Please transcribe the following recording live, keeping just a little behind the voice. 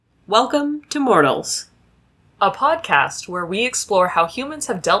Welcome to Mortals, a podcast where we explore how humans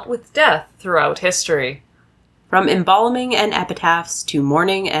have dealt with death throughout history. From embalming and epitaphs to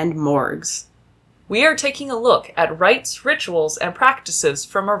mourning and morgues. We are taking a look at rites, rituals, and practices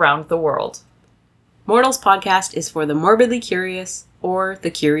from around the world. Mortals podcast is for the morbidly curious or the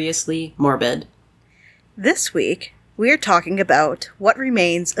curiously morbid. This week, we are talking about What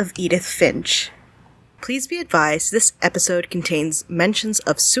Remains of Edith Finch. Please be advised this episode contains mentions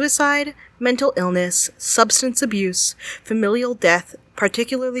of suicide, mental illness, substance abuse, familial death,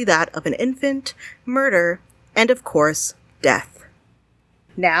 particularly that of an infant, murder, and of course, death.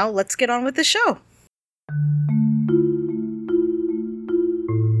 Now, let's get on with the show.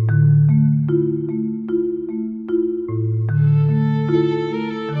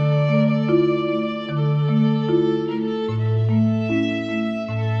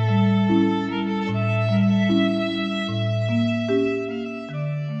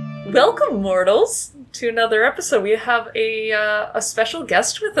 Welcome, mortals, to another episode. We have a special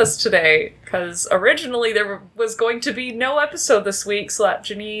guest with us today, because originally there was going to be no episode this week, so that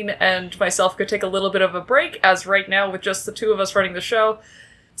Janine and myself could take a little bit of a break, as right now, with just the two of us running the show,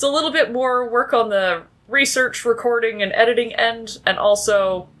 it's a little bit more work on the research, recording, and editing end, and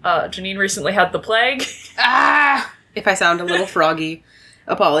also, Janine recently had the plague. If I sound a little froggy,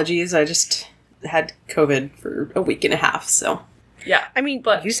 apologies, I just had COVID for a week and a half, so... Yeah. I mean,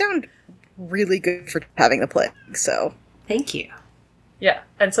 but you sound really good for having the plague, so... Thank you. Yeah,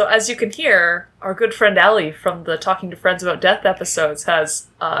 and so as you can hear, our good friend Allie from the Talking to Friends About Death episodes has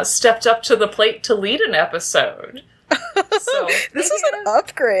stepped up to the plate to lead an episode. So This is an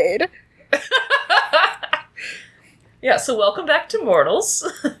upgrade. Yeah, so welcome back to Mortals.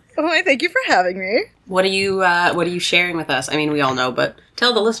 Oh, thank you for having me. What are you sharing with us? I mean, we all know, but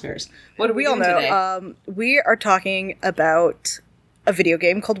tell the listeners. What are we all doing know. today? We are talking about a video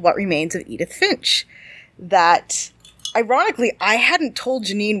game called What Remains of Edith Finch. That, ironically, I hadn't told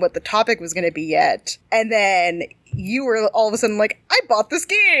Janine what the topic was going to be yet. And then you were all of a sudden like, I bought this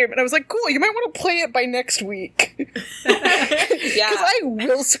game. And I was like, cool, you might want to play it by next week. Yeah. Because I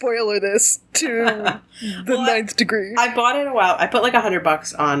will spoiler this to the ninth degree. I bought it a while. I put like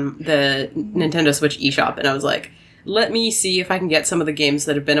 $100 on the Nintendo Switch eShop, and I was like, let me see if I can get some of the games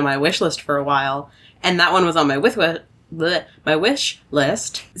that have been on my wish list for a while. And that one was on my wish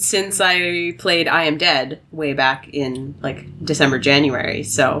list since I played I Am Dead way back in like December, January.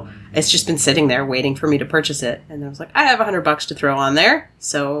 So it's just been sitting there waiting for me to purchase it. And I was like, I have $100 to throw on there.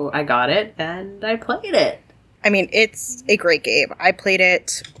 So I got it and I played it. I mean, it's a great game. I played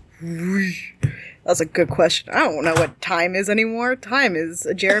it... That's a good question. I don't know what time is anymore. Time is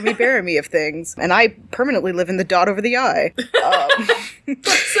a Jeremy Bearimy of things. And I permanently live in the dot over the eye.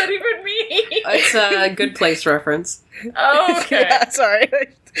 What's that even mean? It's a Good Place reference. Oh, okay. Yeah, sorry.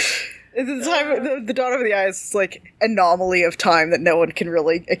 The time, the dot over the eye is like anomaly of time that no one can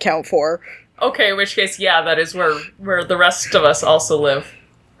really account for. Okay, in which case, yeah, that is where the rest of us also live.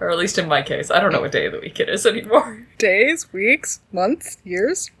 Or at least in my case. I don't know what day of the week it is anymore. Days, weeks, months,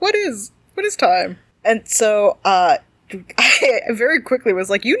 years? What is time? And so, I very quickly was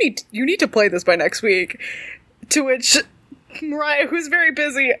like, you need to play this by next week. To which Mariah, who's very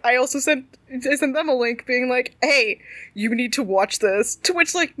busy, I sent them a link being like, hey, you need to watch this. To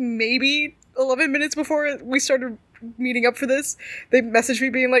which, like, maybe 11 minutes before we started meeting up for this, they messaged me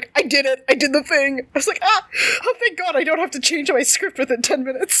being like, I did it! I did the thing! I was like, oh, thank God, I don't have to change my script within 10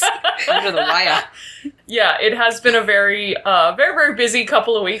 minutes. Under the wire. Yeah, it has been a very, very, very busy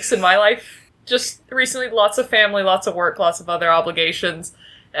couple of weeks in my life. Just recently, lots of family, lots of work, lots of other obligations.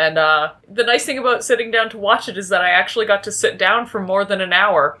 And the nice thing about sitting down to watch it is that I actually got to sit down for more than an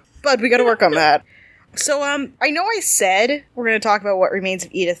hour. But we gotta work on that. So, I know I said we're going to talk about What Remains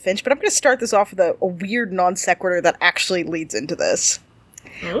of Edith Finch, but I'm going to start this off with a weird non sequitur that actually leads into this.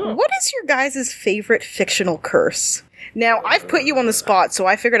 Ooh. What is your guys' favorite fictional curse? Now, I've put you on the spot, so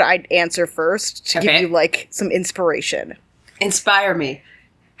I figured I'd answer first to give you, like, some inspiration. Inspire me.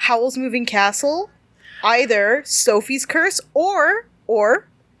 Howl's Moving Castle, either Sophie's Curse, or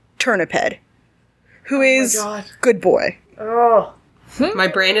Turniphead, who is God. good boy. Oh. My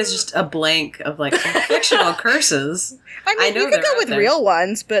brain is just a blank of, like, fictional curses. I mean, you could go with real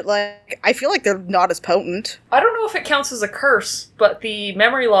ones, but, like, I feel like they're not as potent. I don't know if it counts as a curse, but the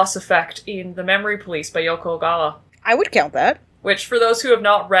memory loss effect in The Memory Police by Yoko Ogawa. I would count that. Which, for those who have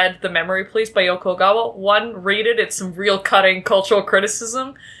not read The Memory Police by Yoko Ogawa, one, read it. It's some real cutting cultural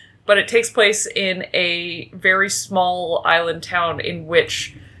criticism, but it takes place in a very small island town in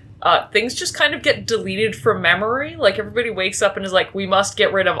which things just kind of get deleted from memory. Like, everybody wakes up and is like, we must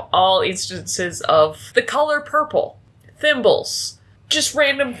get rid of all instances of the color purple, thimbles, just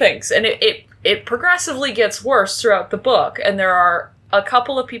random things. And it progressively gets worse throughout the book, and there are a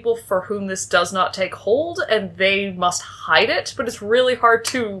couple of people for whom this does not take hold, and they must hide it, but it's really hard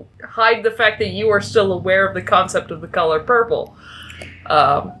to hide the fact that you are still aware of the concept of the color purple.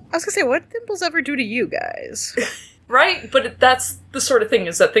 I was gonna say, what did Thimbles ever do to you guys? Right? But that's the sort of thing,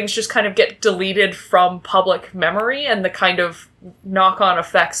 is that things just kind of get deleted from public memory, and the kind of knock-on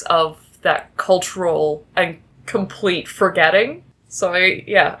effects of that cultural and complete forgetting. So I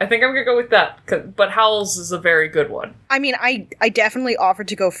think I'm gonna go with that. But Howl's is a very good one. I mean, I definitely offered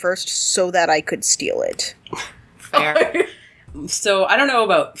to go first so that I could steal it. Fair. So I don't know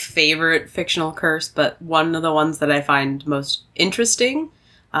about favorite fictional curse, but one of the ones that I find most interesting,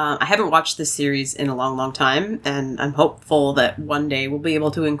 I haven't watched this series in a long, long time, and I'm hopeful that one day we'll be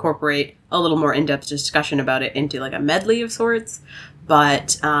able to incorporate a little more in-depth discussion about it into like a medley of sorts.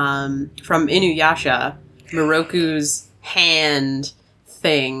 But from Inuyasha, Miroku's hand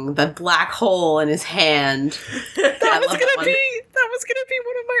thing, the black hole in his hand. That was gonna be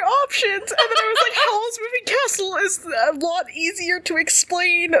one of my options, and then I was like, Howl's Moving Castle is a lot easier to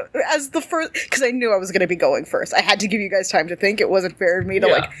explain as the first, because I knew I was gonna be going first. I had to give you guys time to think. It wasn't fair of me to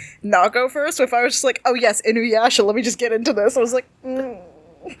like not go first. So if I was just like, oh yes, Inuyasha, let me just get into this, I was like,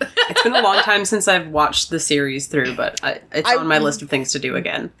 It's been a long time since I've watched the series through, but it's on my list of things to do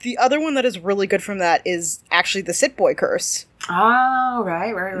again. The other one that is really good from that is actually the Sit Boy curse. Oh,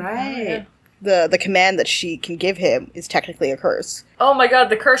 right. The command that she can give him is technically a curse. Oh my god,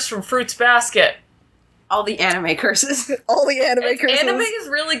 the curse from Fruits Basket. All the anime curses. All the anime curses. Anime is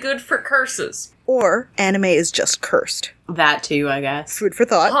really good for curses. Or anime is just cursed. That too, I guess. Food for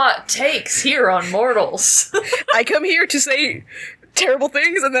thought. Hot takes here on Mortals. I come here to say terrible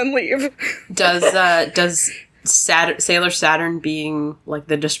things and then leave. Does Sailor Saturn being like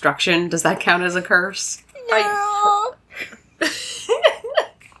the destruction, does that count as a curse?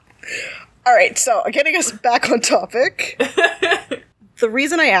 Alright, so getting us back on topic. The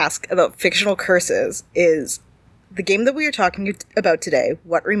reason I ask about fictional curses is the game that we are talking about today,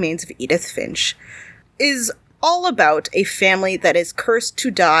 What Remains of Edith Finch, is all about a family that is cursed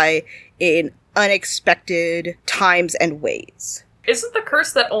to die in unexpected times and ways. Isn't the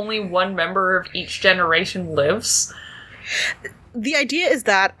curse that only one member of each generation lives? The idea is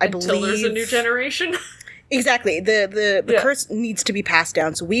that Until there's a new generation? Exactly. The curse needs to be passed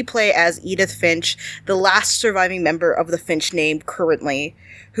down. So we play as Edith Finch, the last surviving member of the Finch name currently,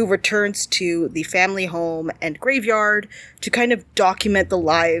 who returns to the family home and graveyard to kind of document the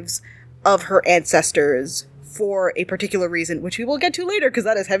lives of her ancestors for a particular reason, which we will get to later because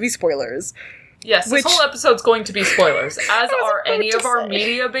that is heavy spoilers. Yes, this whole episode's going to be spoilers, as are any of our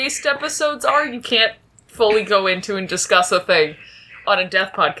media-based episodes are. You can't fully go into and discuss a thing on a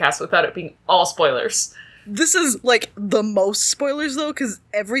death podcast without it being all spoilers. This is, like, the most spoilers, though, because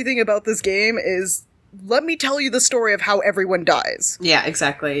everything about this game is, let me tell you the story of how everyone dies. Yeah,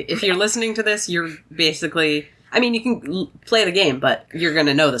 exactly. If you're listening to this, you're basically... I mean, you can play the game, but you're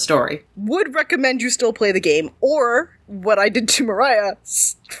gonna know the story. Would recommend you still play the game, or, what I did to Mariah,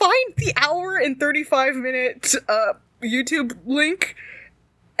 find the hour and 35-minute YouTube link,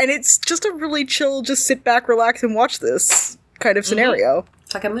 and it's just a really chill, just sit back, relax, and watch this kind of scenario.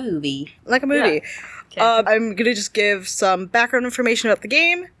 It's like a movie. Like a movie. Yeah. I'm gonna just give some background information about the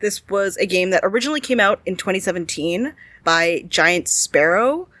game. This was a game that originally came out in 2017 by Giant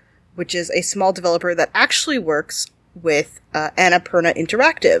Sparrow, which is a small developer that actually works with Annapurna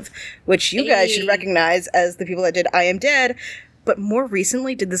Interactive, which you guys should recognize as the people that did I Am Dead, but more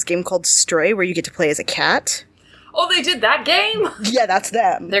recently did this game called Stray, where you get to play as a cat. Oh, they did that game? Yeah, that's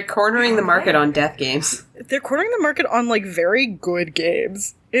them. They're cornering the market on death games. They're cornering the market on, like, very good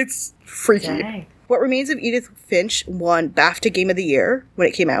games. It's freaky. Dang. What Remains of Edith Finch won BAFTA Game of the Year when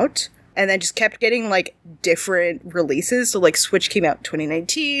it came out, and then just kept getting, like, different releases. So, like, Switch came out in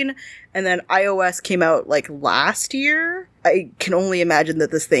 2019, and then iOS came out, like, last year. I can only imagine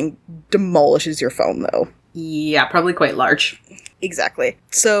that this thing demolishes your phone, though. Yeah, probably quite large. Exactly.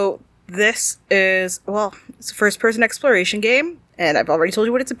 So, this is, well, it's a first-person exploration game, and I've already told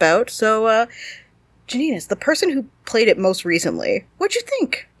you what it's about. So, Janine, as the person who played it most recently, what'd you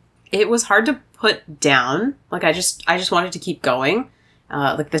think? It was hard to put down. Like, I just wanted to keep going.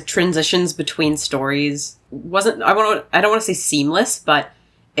 Like, the transitions between stories wasn't, I don't want to say seamless, but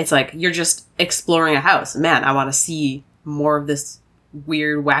it's like, you're just exploring a house. Man, I want to see more of this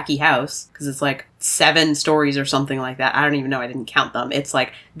weird, wacky house, because it's like 7 stories or something like that. I don't even know, I didn't count them. It's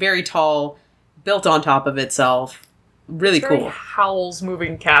like very tall, built on top of itself. Really It's very cool. Howl's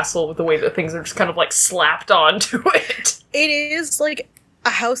Moving Castle with the way that things are just kind of like slapped onto it. It is, like, a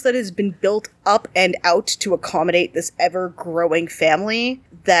house that has been built up and out to accommodate this ever-growing family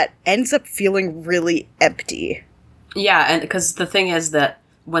that ends up feeling really empty. Yeah, and because the thing is that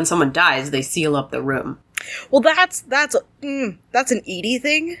when someone dies, they seal up the room. Well, that's an Edie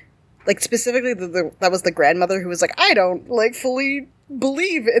thing. Like, specifically, that was the grandmother who was like, I don't, like, fully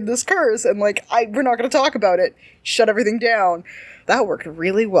believe in this curse, and, like, we're not going to talk about it. Shut everything down. That worked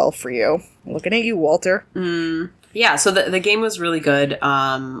really well for you. Looking at you, Walter. Yeah, so the game was really good.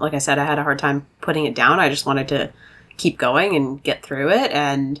 Like I said, I had a hard time putting it down. I just wanted to keep going and get through it,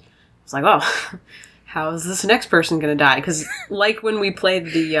 and I was like, oh, how is this next person going to die? Because, like, when we played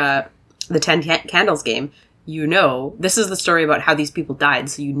the 10 Candles game, you know, this is the story about how these people died,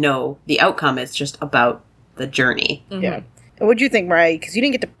 so you know the outcome is just about the journey. Mm-hmm. Yeah. And what'd you think, Mariah? Because you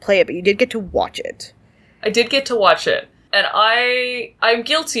didn't get to play it, but you did get to watch it. I did get to watch it. And I'm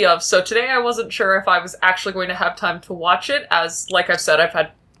guilty of, so today I wasn't sure if I was actually going to have time to watch it, as, like I've said, I've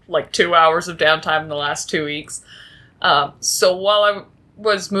had, like, 2 hours of downtime in the last 2 weeks. So while I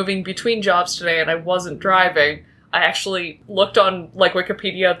was moving between jobs today and I wasn't driving, I actually looked on, like,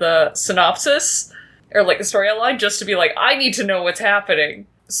 Wikipedia, the synopsis, or, like, the storyline, just to be like, I need to know what's happening.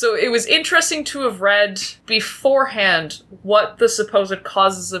 So it was interesting to have read beforehand what the supposed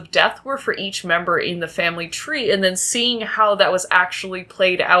causes of death were for each member in the family tree, and then seeing how that was actually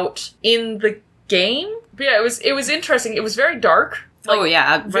played out in the game. But yeah, it was interesting. It was very dark. Like, oh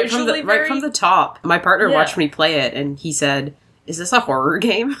yeah, right from the top. My partner watched me play it, and he said, "Is this a horror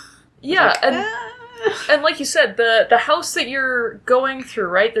game?" Yeah, like, and like you said, the house that you're going through,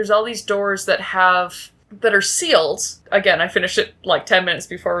 right? There's all these doors that are sealed. Again, I finished it like 10 minutes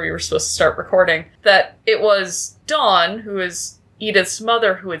before we were supposed to start recording. That it was Dawn, who is Edith's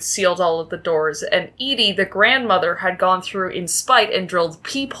mother, who had sealed all of the doors, and Edie, the grandmother, had gone through in spite and drilled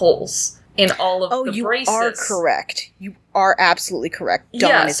peepholes in all of the braces. Oh, you are correct. You are absolutely correct.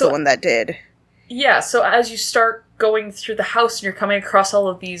 Dawn is the one that did. Yeah, so as you start going through the house and you're coming across all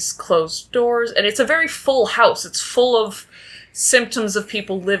of these closed doors, and it's a very full house. It's full of symptoms of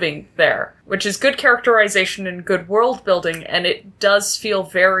people living there, which is good characterization and good world building, and it does feel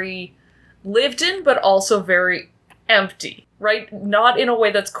very lived in, but also very empty, right? Not in a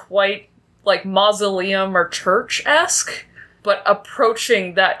way that's quite like mausoleum or church-esque, but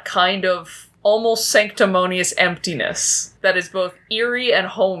approaching that kind of almost sanctimonious emptiness that is both eerie and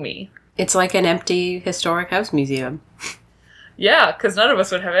homey. It's like an empty historic house museum. Yeah, because none of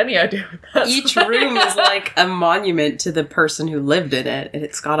us would have any idea what that's Each like. room is like a monument to the person who lived in it, and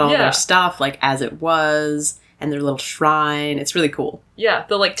it's got all their stuff, like, as it was, and their little shrine. It's really cool. Yeah,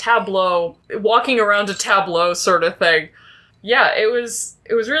 the, like, tableau, walking around a tableau sort of thing. Yeah, it was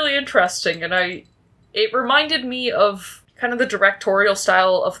really interesting, and it reminded me of kind of the directorial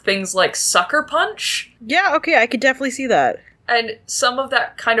style of things like Sucker Punch. Yeah, okay, I could definitely see that. And some of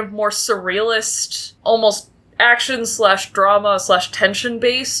that kind of more surrealist, almost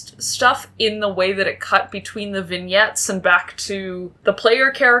action/drama/tension-based stuff in the way that it cut between the vignettes and back to the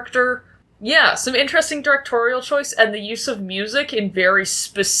player character. Yeah, some interesting directorial choice and the use of music in very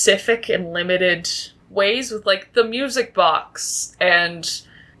specific and limited ways, with, like, the music box and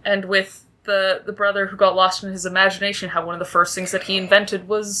with the brother who got lost in his imagination, how one of the first things that he invented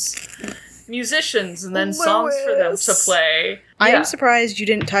was musicians and then songs for them to play. I am surprised you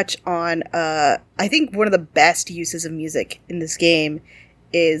didn't touch on, I think one of the best uses of music in this game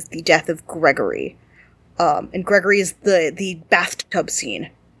is the death of Gregory. And Gregory is the bathtub scene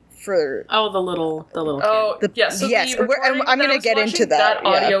for... Oh, the little Oh, kid. yeah, so yes, the recording I'm going to get into that. That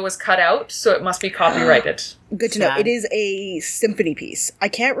audio was cut out, so it must be copyrighted. Good to know. It is a symphony piece. I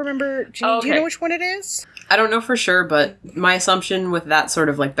can't remember... Do you know which one it is? I don't know for sure, but my assumption with that sort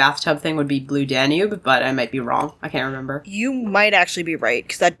of, like, bathtub thing would be Blue Danube, but I might be wrong. I can't remember. You might actually be right,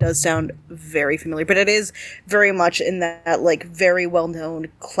 because that does sound very familiar, but it is very much in that, like, very well-known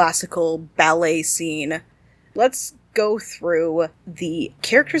classical ballet scene. Let's go through the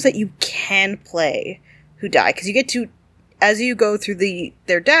characters that you can play who die, because you get to, as you go through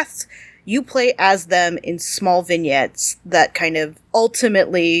their deaths, you play as them in small vignettes that kind of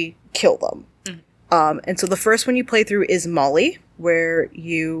ultimately kill them. And so the first one you play through is Molly, where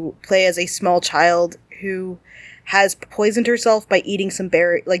you play as a small child who has poisoned herself by eating some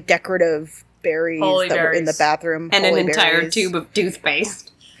decorative berries that were in the bathroom. And an entire tube of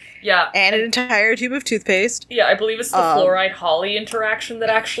toothpaste. Yeah. And an entire tube of toothpaste. Yeah, I believe it's the fluoride-holly interaction that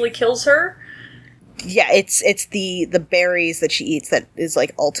actually kills her. Yeah, it's the berries that she eats that is,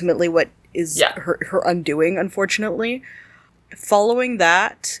 like, ultimately what is her undoing, unfortunately. Following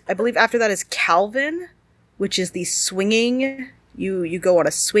that, I believe after that is Calvin, which is the swinging. You go on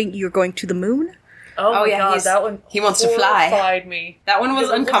a swing. You're going to the moon. Oh my yeah, god, that one he wants to fly. horrified me. That one was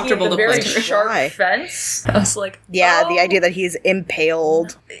Because I'm uncomfortable to looking at play the very through. sharp Why? fence. I was like, Yeah, oh. the idea that he's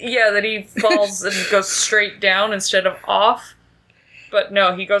impaled. Yeah, that he falls and goes straight down instead of off. But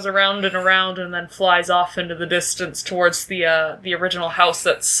no, he goes around and then flies off into the distance towards the original house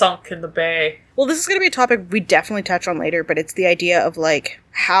that's sunk in the bay. Well, this is going to be a topic we definitely touch on later, but it's the idea of, like,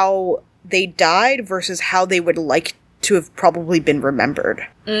 how they died versus how they would like to have probably been remembered.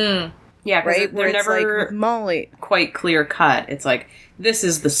 Mm. Yeah, because Right? Where they're it's like, never with Molly. quite clear cut. It's like, this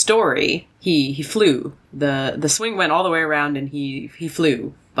is the story. He flew. The swing went all the way around and he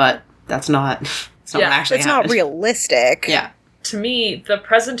flew. But that's not, it's not Yeah, what actually It's happened. not realistic. Yeah. To me, the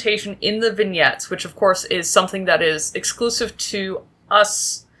presentation in the vignettes, which of course is something that is exclusive to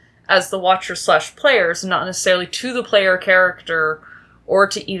us as the watchers/players, not necessarily to the player character or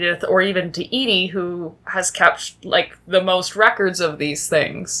to Edith or even to Edie, who has kept like the most records of these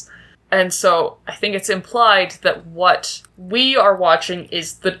things. And so I think it's implied that what we are watching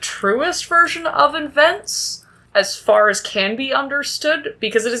is the truest version of events as far as can be understood,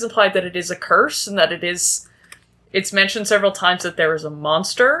 because it is implied that it is a curse and that it's mentioned several times that there is a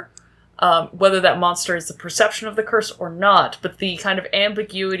monster, whether that monster is the perception of the curse or not, but the kind of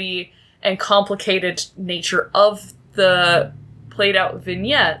ambiguity and complicated nature of the played out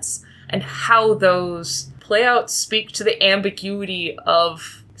vignettes and how those play out speak to the ambiguity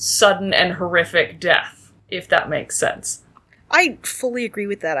of sudden and horrific death, if that makes sense. I fully agree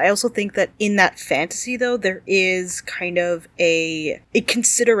with that. I also think that in that fantasy, though, there is kind of a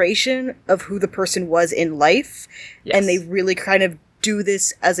consideration of who the person was in life, Yes. and they really kind of do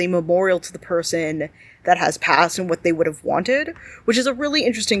this as a memorial to the person that has passed and what they would have wanted, which is a really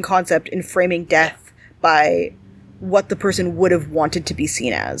interesting concept in framing death by what the person would have wanted to be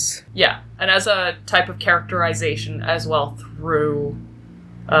seen as. Yeah, and as a type of characterization as well through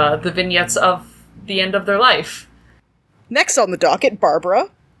the vignettes of the end of their life. Next on the docket, Barbara,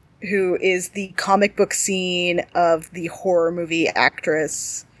 who is the comic book scene of the horror movie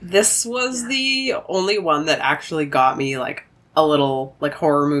actress. This was the only one that actually got me, like, a little, like,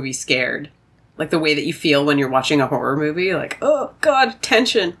 horror movie scared. Like, the way that you feel when you're watching a horror movie. Like, oh, God,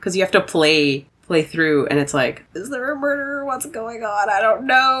 tension. Because you have to play through, and it's like, is there a murder? What's going on? I don't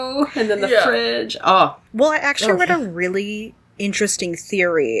know. And then the fridge. Oh. Well, I actually read a really interesting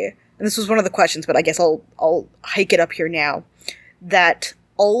theory, and this was one of the questions, but I guess I'll hike it up here now, that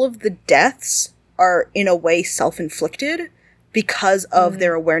all of the deaths are in a way self-inflicted because of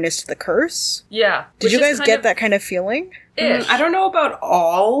their awareness to the curse. Yeah. Did you guys get that kind of feeling? I don't know about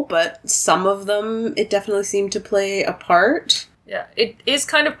all, but some of them, it definitely seemed to play a part. Yeah, it is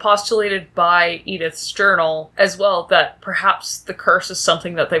kind of postulated by Edith's journal as well that perhaps the curse is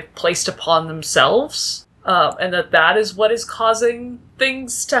something that they've placed upon themselves, and that is what is causing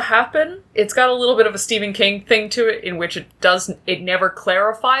things to happen. It's got a little bit of a Stephen King thing to it, in which it never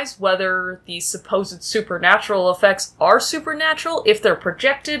clarifies whether these supposed supernatural effects are supernatural, if they're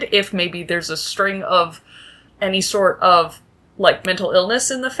projected, if maybe there's a string of any sort of, like, mental illness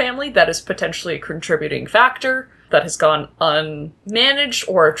in the family that is potentially a contributing factor that has gone unmanaged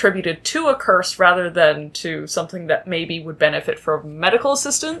or attributed to a curse rather than to something that maybe would benefit from medical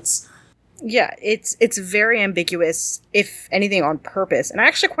assistance. Yeah, it's very ambiguous, if anything on purpose, and I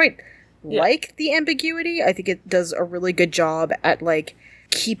actually quite like the ambiguity. I think it does a really good job at, like,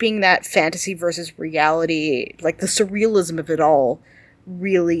 keeping that fantasy versus reality, like, the surrealism of it all,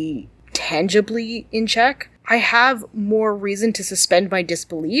 really tangibly in check. I have more reason to suspend my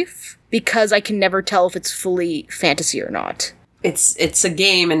disbelief because I can never tell if it's fully fantasy or not. It's a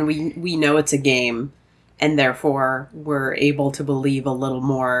game, and we know it's a game, and therefore we're able to believe a little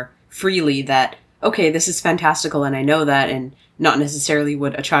more freely that, okay, this is fantastical, and I know that, and not necessarily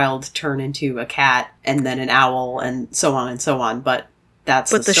would a child turn into a cat and then an owl and so on, but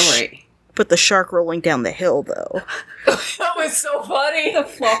that's the story. But the shark rolling down the hill, though. That was so funny! The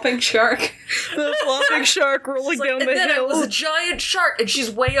flopping shark. The flopping shark rolling down the and then hill. it was a giant shark, and she's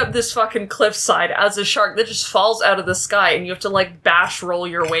way up this fucking cliffside as a shark that just falls out of the sky, and you have to, like, bash roll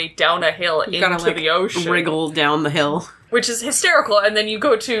your way down a hill You gotta, into like, the ocean. wriggle down the hill. Which is hysterical, and then you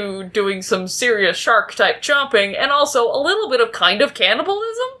go to doing some serious shark-type chomping, and also a little bit of kind of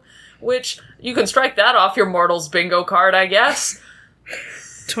cannibalism, which you can strike that off your Mortals bingo card, I guess.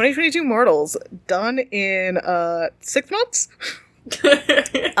 2022 Mortals, done in 6 months?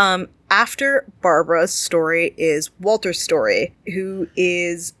 After Barbara's story is Walter's story, who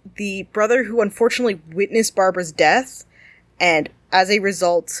is the brother who unfortunately witnessed Barbara's death, and as a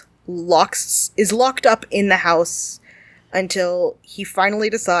result is locked up in the house until he finally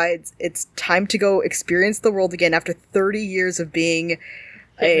decides it's time to go experience the world again after 30 years of being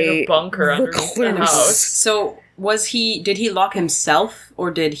a bunker underneath the recluse. house. So did he lock himself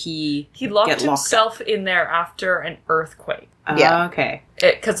or did he He locked get locked himself in there after an earthquake. Yeah. Okay.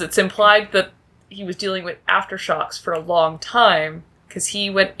 Because it's implied that he was dealing with aftershocks for a long time, because he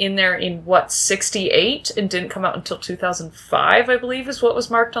went in there in, 68, and didn't come out until 2005, I believe, is what was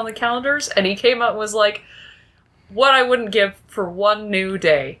marked on the calendars. And he came out and was like, what I wouldn't give for one new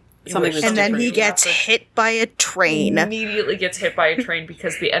day. Something that's And then he different. gets hit by a train. Immediately gets hit by a train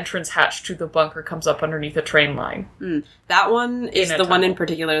because the entrance hatch to the bunker comes up underneath a train line. That one is In a the one in tunnel.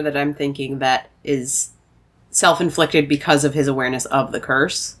 particular that I'm thinking that is self-inflicted because of his awareness of the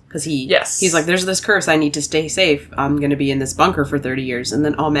curse. Because he's like, there's this curse, I need to stay safe. I'm going to be in this bunker for 30 years. And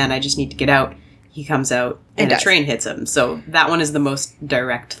then, oh man, I just need to get out. He comes out and a dies. train hits him. So that one is the most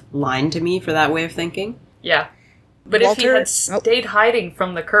direct line to me for that way of thinking. Yeah. But if he Walter- had stayed hiding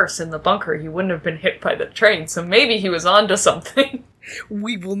from the curse in the bunker, he wouldn't have been hit by the train. So maybe he was onto something.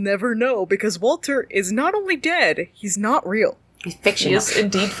 We will never know, because Walter is not only dead, he's not real. He's He fictional. is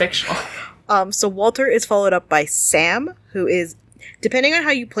indeed fictional. So Walter is followed up by Sam, who is, depending on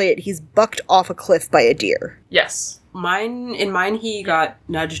how you play it, he's bucked off a cliff by a deer. Yes. In mine, he got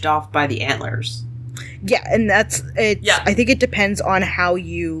nudged off by the antlers. Yeah, and it's. Yeah. I think it depends on how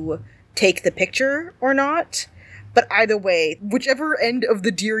you take the picture or not. But either way, whichever end of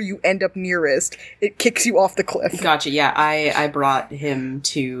the deer you end up nearest, it kicks you off the cliff. Gotcha. Yeah, I brought him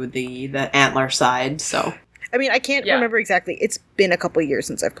to the antler side. So I mean, I can't Yeah. remember exactly. It's been a couple years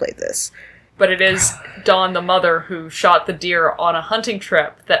since I've played this. But it is Dawn, the mother, who shot the deer on a hunting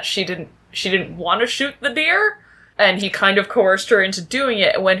trip that she didn't want to shoot the deer, and he kind of coerced her into doing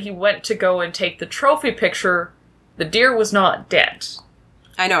it. And when he went to go and take the trophy picture, the deer was not dead.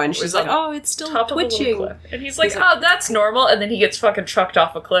 I know, and was she's like, on "Oh, it's still Top of the little twitching." cliff. And he's like, oh, that's normal. And then he gets fucking chucked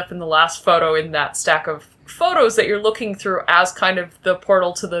off a cliff in the last photo in that stack of photos that you're looking through as kind of the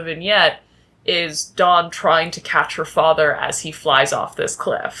portal to the vignette is Dawn trying to catch her father as he flies off this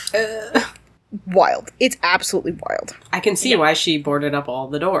cliff. Wild. It's absolutely wild. I can see Yeah. why she boarded up all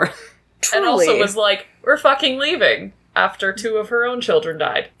the door. Truly. And also was like, we're fucking leaving after 2 of her own children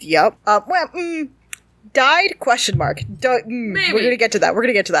died. Yep. Died? Question mark. Maybe. We're gonna get to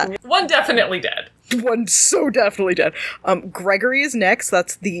that. One definitely dead. One so definitely dead. Gregory is next.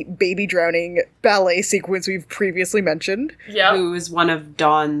 That's the baby drowning ballet sequence we've previously mentioned. Yeah. Who is one of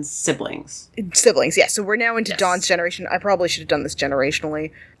Dawn's siblings. Siblings, yeah. So we're now into Yes. Dawn's generation. I probably should have done this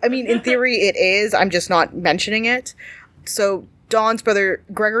generationally. I mean, in theory it is. I'm just not mentioning it. So Dawn's brother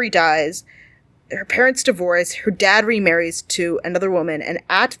Gregory dies. Her parents divorce. Her dad remarries to another woman. And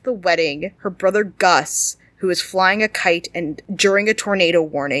at the wedding, her brother Gus, who is flying a kite and during a tornado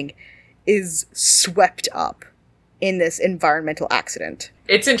warning, is swept up in this environmental accident.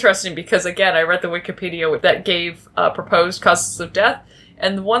 It's interesting because, again, I read the Wikipedia that gave proposed causes of death,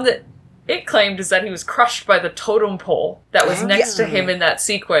 and the one that it claimed is that he was crushed by the totem pole that was next to him in that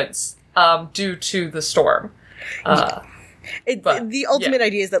sequence due to the storm. But, The ultimate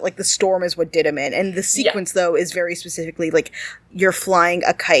idea is that, like, the storm is what did him in. And the sequence, though, is very specifically, like, you're flying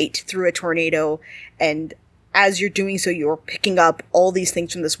a kite through a tornado, and as you're doing so, you're picking up all these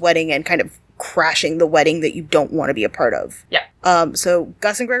things from this wedding and kind of crashing the wedding that you don't want to be a part of. Yeah. So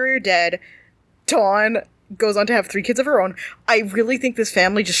Gus and Gregory are dead. Dawn goes on to have 3 kids of her own. I really think this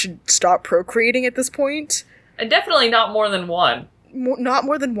family just should stop procreating at this point. And definitely not more than one. Not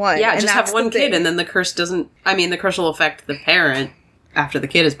more than one. Yeah, and just have that's one the kid, thing. and then the curse doesn't. I mean, the curse will affect the parent after the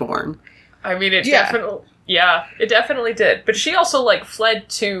kid is born. I mean, it Yeah. definitely... Yeah, it definitely did. But she also, like, fled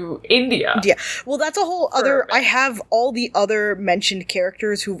to India. Yeah, well, that's a whole other. a bit. I have all the other mentioned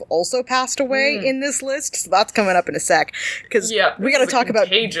characters who've also passed away in this list, so that's coming up in a sec. Because Yeah, we got to talk about.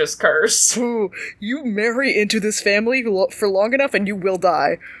 contagious curse. Ooh, you marry into this family for long enough, and you will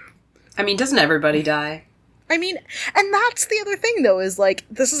die. I mean, doesn't everybody die? I mean, and that's the other thing, though, is like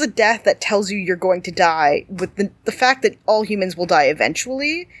this is a death that tells you you're going to die. With the fact that all humans will die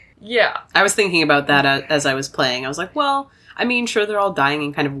eventually. Yeah. I was thinking about that as I was playing. I was like, well, I mean, sure, they're all dying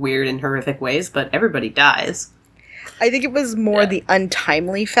in kind of weird and horrific ways, but everybody dies. I think it was more Yeah. the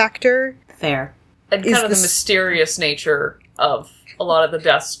untimely factor. Fair. And Is kind of the this- mysterious nature of a lot of the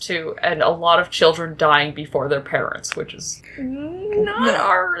deaths, too, and a lot of children dying before their parents, which is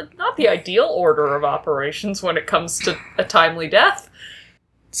not the ideal order of operations when it comes to a timely death.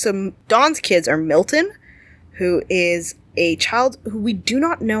 So Dawn's kids are Milton, who is a child who we do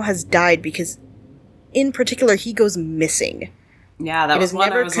not know has died because, in particular, he goes missing. Yeah, that It was is one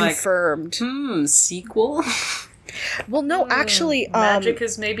never I was like, confirmed. sequel? Well, no, actually, Magic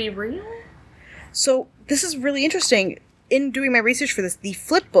is maybe real? so this is really interesting. In doing my research for this, the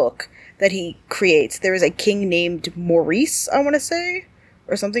flip book that he creates, there is a king named Maurice, I want to say,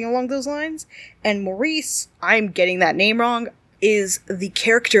 or something along those lines. And Maurice, I'm getting that name wrong, is the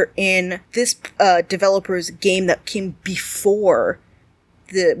character in this developer's game that came before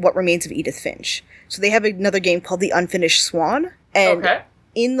the What Remains of Edith Finch. So they have another game called The Unfinished Swan. And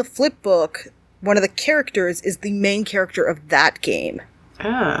in the flip book, one of the characters is the main character of that game.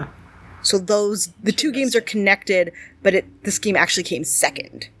 Ah. So the two games are connected, but this game actually came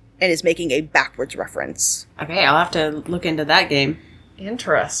second and is making a backwards reference. Okay, I'll have to look into that game.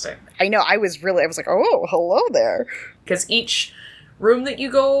 Interesting. I know, I was like, oh, hello there. Because each room that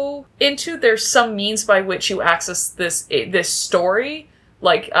you go into, there's some means by which you access this story,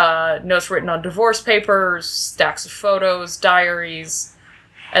 like notes written on divorce papers, stacks of photos, diaries,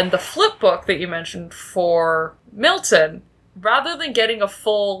 and the flip book that you mentioned for Milton. Rather than getting a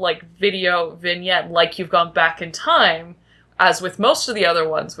full, like, video vignette like you've gone back in time, as with most of the other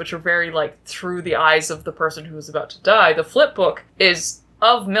ones, which are very, like, through the eyes of the person who is about to die, the flip book is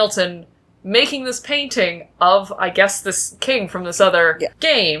of Milton making this painting of, I guess, this king from this other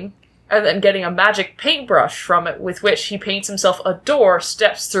game, and then getting a magic paintbrush from it with which he paints himself a door,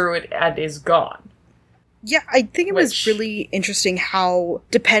 steps through it, and is gone. Yeah, I think it was really interesting how,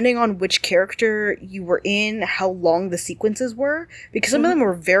 depending on which character you were in, how long the sequences were, because some of them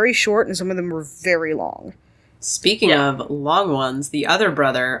were very short and some of them were very long. Speaking of long ones, the other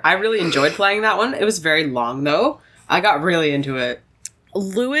brother, I really enjoyed playing that one. It was very long, though. I got really into it.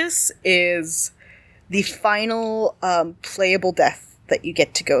 Lewis is the final playable death that you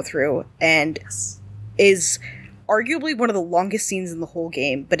get to go through, and is arguably one of the longest scenes in the whole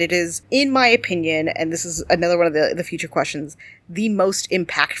game, but it is, in my opinion, and this is another one of the future questions, the most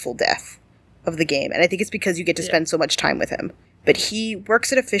impactful death of the game. And I think it's because you get to spend so much time with him. But he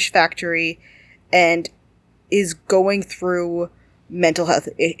works at a fish factory and is going through mental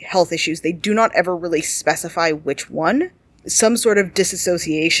health issues. They do not ever really specify which one. Some sort of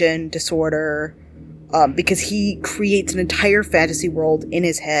disassociation disorder, because he creates an entire fantasy world in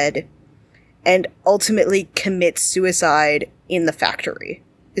his head and ultimately commits suicide in the factory,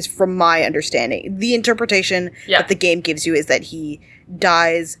 is from my understanding. The interpretation that the game gives you is that he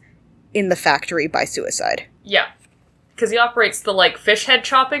dies in the factory by suicide. Yeah. Because he operates the, like, fish head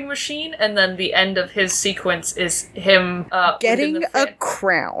chopping machine, and then the end of his sequence is him getting a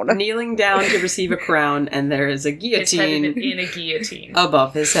crown. Kneeling down to receive a crown, and there is a guillotine in a guillotine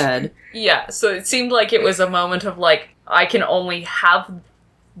above his head. Yeah, so it seemed like it was a moment of, like, I can only have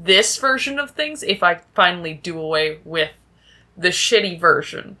this version of things if I finally do away with the shitty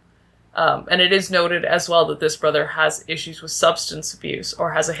version. And it is noted as well that this brother has issues with substance abuse,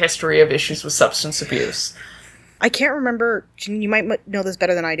 or has a history of issues with substance abuse. I can't remember, you might know this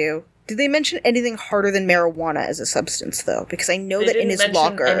better than I do. Did they mention anything harder than marijuana as a substance, though? Because I know that in his locker... They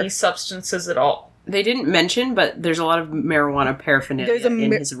didn't mention any substances at all. They didn't mention, but there's a lot of marijuana paraphernalia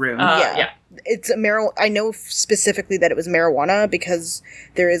in his room. Yeah. It's a I know specifically that it was marijuana because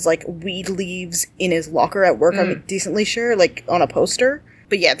there is, like, weed leaves in his locker at work, I'm decently sure, like, on a poster.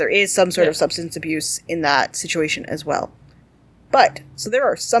 But yeah, there is some sort of substance abuse in that situation as well. But, so there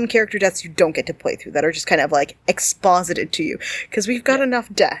are some character deaths you don't get to play through that are just kind of, like, exposited to you. Because we've got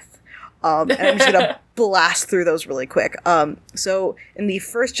enough death. And I'm just gonna blast through those really quick. So, in the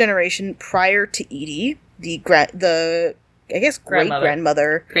first generation, prior to Edie, the great-grandmother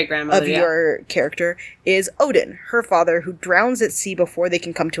of your character is Odin, her father, who drowns at sea before they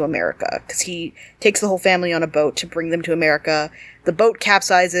can come to America. Because he takes the whole family on a boat to bring them to America. The boat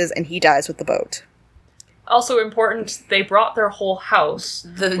capsizes, and he dies with the boat. Also important, they brought their whole house,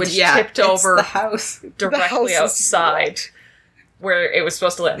 which tipped over the house. directly outside, where it was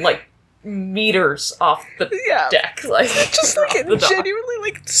supposed to land, like, meters off the deck. Like, just, like, genuinely,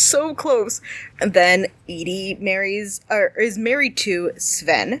 like, so close. And then Edie is married to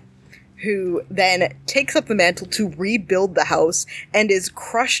Sven, who then takes up the mantle to rebuild the house, and is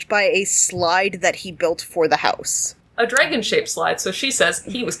crushed by a slide that he built for the house. A dragon-shaped slide, so she says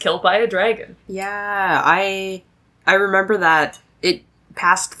he was killed by a dragon. Yeah, I remember that. It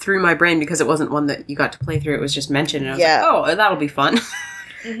passed through my brain because it wasn't one that you got to play through. It was just mentioned, and I was like, oh, that'll be fun.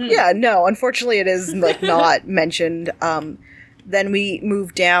 Yeah, no, unfortunately it is, like, not mentioned. Then we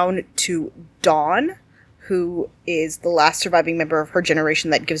move down to Dawn, who is the last surviving member of her generation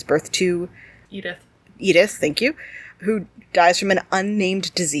that gives birth to... Edith, thank you. Who dies from an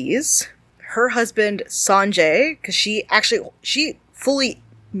unnamed disease. Her husband, Sanjay, because she fully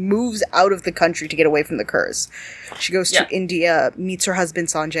moves out of the country to get away from the curse. She goes to India, meets her husband,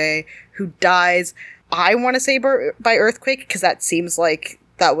 Sanjay, who dies, I want to say by earthquake, because that seems like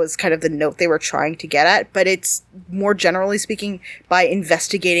that was kind of the note they were trying to get at, but it's more generally speaking by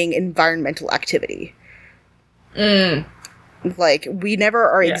investigating environmental activity. Like, we never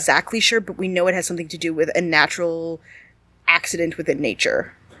are Yeah. exactly sure, but we know it has something to do with a natural accident within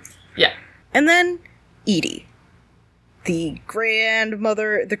nature. Yeah. And then Edie, the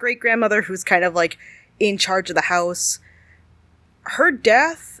great-grandmother who's kind of like in charge of the house. Her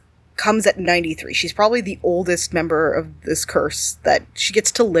death comes at 93. She's probably the oldest member of this curse, that she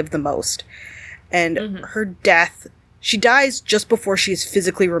gets to live the most. And her death, she dies just before she is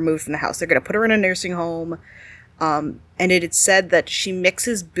physically removed from the house. They're going to put her in a nursing home. And it is said that she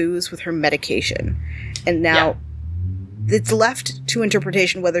mixes booze with her medication. And now it's left to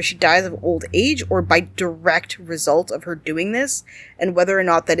interpretation whether she dies of old age or by direct result of her doing this, and whether or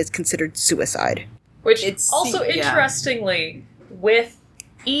not that is considered suicide. Which, It's- also yeah. interestingly, with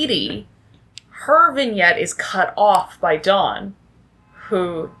Edie, her vignette is cut off by Dawn,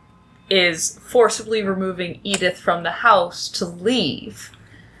 who is forcibly removing Edith from the house to leave.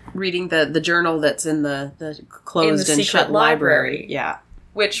 Reading the journal that's in the closed and secret shut library. Yeah.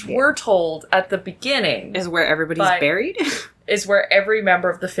 Which we're told at the beginning Is where everybody's By- buried? is where every member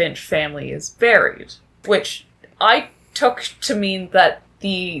of the Finch family is buried. Which I took to mean that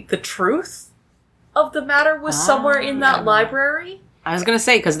the truth of the matter was somewhere in that library. I was going to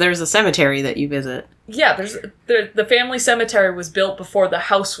say, because there's a cemetery that you visit. Yeah, the family cemetery was built before the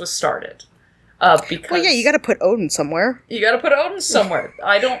house was started. Because Well, yeah, you gotta put Odin somewhere. you gotta put Odin somewhere.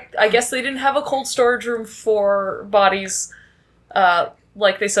 I guess they didn't have a cold storage room for bodies,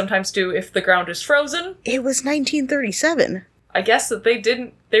 like they sometimes do if the ground is frozen. It was 1937. I guess that they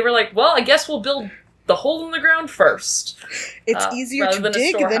didn't. They were like, well, I guess we'll build the hole in the ground first. It's easier rather to than a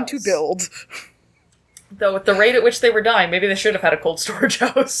dig than to storehouse. build. Though at the rate at which they were dying, maybe they should have had a cold storage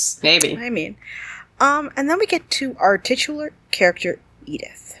house. Maybe. I mean, and then we get to our titular character,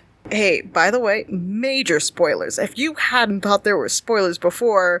 Edith. Hey, by the way, major spoilers. If you hadn't thought there were spoilers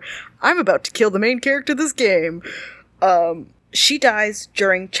before, I'm about to kill the main character of this game. She dies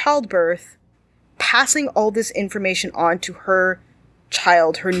during childbirth, passing all this information on to her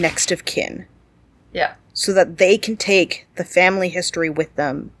child, her next of kin, Yeah. so that they can take the family history with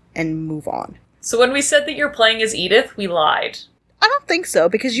them and move on. So when we said that you're playing as Edith, we lied. I don't think so,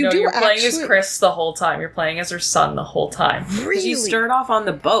 because you No, do you're playing actually... as Chris the whole time. You're playing as her son the whole time. Really? You start off on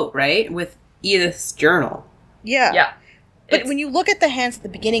the boat, right? With Edith's journal. Yeah. Yeah. But It's- when you look at the hands at the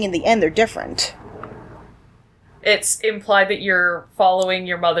beginning and the end, they're different. It's implied that you're following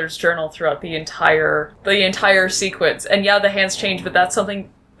your mother's journal throughout the entire sequence. And yeah, the hands change, but that's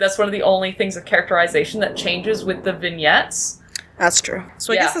one of the only things of characterization that changes with the vignettes. That's true.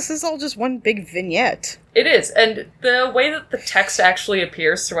 So I Yeah. guess this is all just one big vignette. It is, and the way that the text actually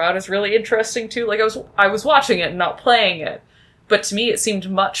appears throughout is really interesting too. Like I was watching it and not playing it, but to me it seemed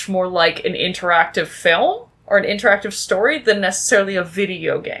much more like an interactive film or an interactive story than necessarily a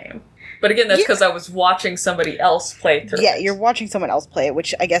video game. But again, that's Yeah. because I was watching somebody else play through Yeah, it. you're watching someone else play it,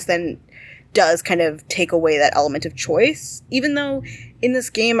 which I guess then does kind of take away that element of choice. Even though in this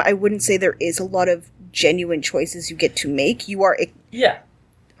game, I wouldn't say there is a lot of genuine choices you get to make. Yeah.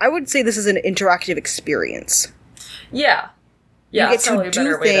 I would say this is an interactive experience. Yeah. Yeah, you get that's probably to a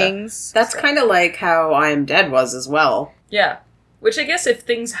better do way to- things. That's kind of like how I Am Dead was as well. Yeah. Which I guess if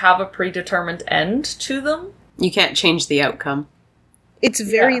things have a predetermined end to them, You can't change the outcome. It's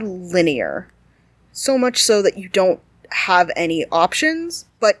very Yeah. linear. So much so that you don't have any options.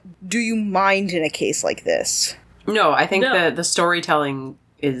 But do you mind in a case like this? No, I think No. the storytelling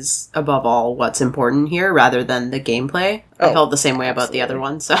is above all what's important here rather than the gameplay. I Oh, felt the same way about the absolutely. other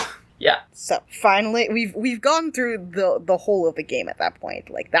one, so yeah. So finally, we've gone through the whole of the game at that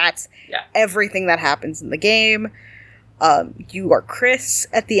point. Like that's Yeah. everything that happens in the game. You are Chris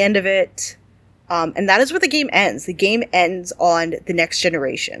at the end of it, and that is where the game ends. The game ends on the next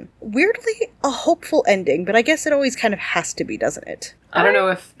generation. Weirdly, a hopeful ending, but I guess it always kind of has to be, doesn't it? I don't know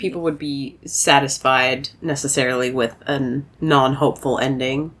if people would be satisfied necessarily with a non-hopeful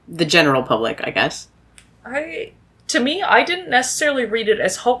ending. The general public, I guess. To me, I didn't necessarily read it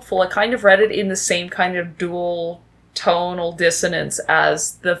as hopeful. I kind of read it in the same kind of dual tonal dissonance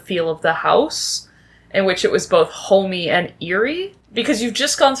as the feel of the house, in which it was both homey and eerie. Because you've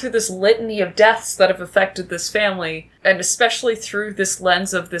just gone through this litany of deaths that have affected this family, and especially through this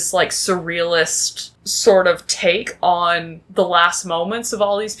lens of this, like, surrealist sort of take on the last moments of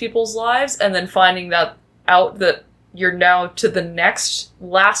all these people's lives, and then finding that out that you're now to the next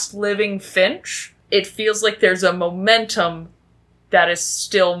last living Finch. It feels like there's a momentum that is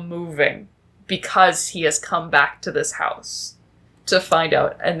still moving because he has come back to this house to find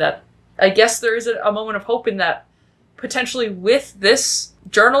out. And that, I guess there is a moment of hope in that potentially with this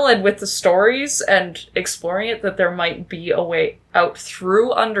journal and with the stories and exploring it, that there might be a way out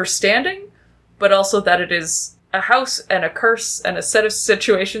through understanding, but also that it is a house and a curse and a set of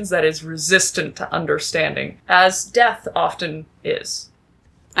situations that is resistant to understanding, as death often is.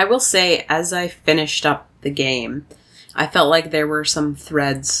 I will say, as I finished up the game, I felt like there were some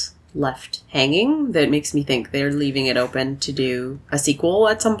threads left hanging that makes me think they're leaving it open to do a sequel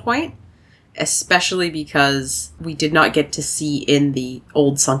at some point, especially because we did not get to see in the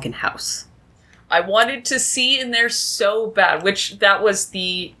old sunken house. I wanted to see in there so bad, which that was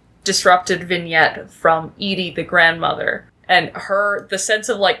the disrupted vignette from Edie, the grandmother. And the sense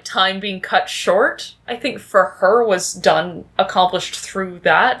of, like, time being cut short, I think for her was accomplished through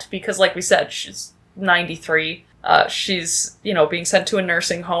that, because, like we said, she's 93. She's, being sent to a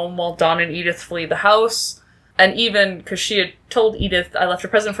nursing home while Dawn and Edith flee the house. And even, because she had told Edith, I left a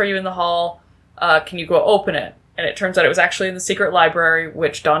present for you in the hall, can you go open it? And it turns out it was actually in the secret library,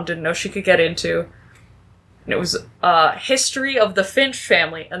 which Dawn didn't know she could get into. And it was history of the Finch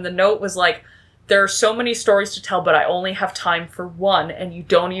family, and the note was like, there are so many stories to tell, but I only have time for one, and you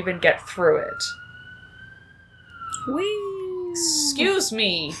don't even get through it. Whee! Excuse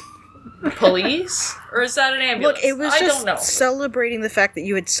me, police? Or is that an ambulance? Look, it was just celebrating the fact that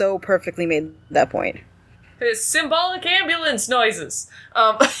you had so perfectly made that point. It's symbolic ambulance noises.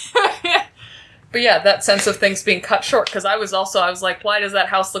 But yeah, that sense of things being cut short, because I was like, why does that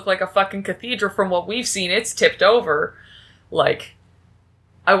house look like a fucking cathedral from what we've seen? It's tipped over. Like,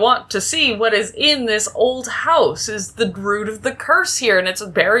 I want to see what is in this old house. Is the root of the curse here, and it's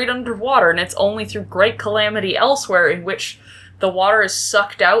buried underwater, and it's only through great calamity elsewhere in which the water is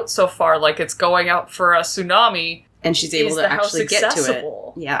sucked out so far, like it's going out for a tsunaami. And she's able to actually get to it.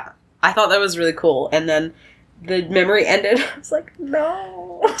 Yeah. I thought that was really cool. And then the memory ended. I was like,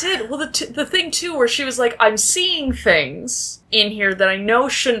 no. It did. Well, the thing, too, where she was like, I'm seeing things in here that I know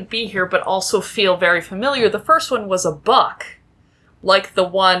shouldn't be here, but also feel very familiar. The first one was a buck. Like the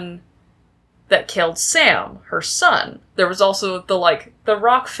one that killed Sam, her son. There was also the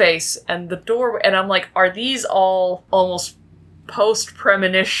rock face and the doorway. And I'm like, are these all almost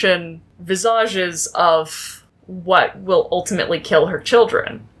post-premonition visages of what will ultimately kill her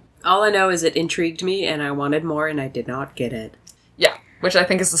children? All I know is it intrigued me, and I wanted more, and I did not get it. Yeah, which I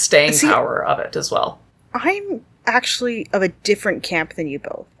think is the staying power of it as well. I'm actually of a different camp than you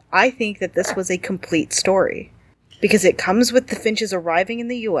both. I think that this was a complete story. Because it comes with the Finches arriving in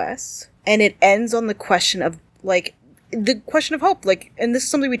the US, and it ends on the question of, the question of hope. And this is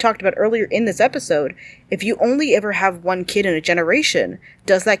something we talked about earlier in this episode. If you only ever have one kid in a generation,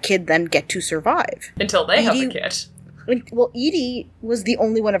 does that kid then get to survive? Until they have a kid. Well, Edie was the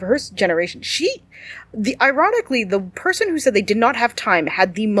only one of her generation. Ironically, the person who said they did not have time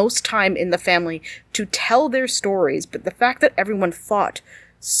had the most time in the family to tell their stories, but the fact that everyone fought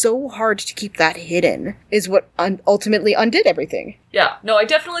so hard to keep that hidden is what ultimately undid everything. Yeah, no, I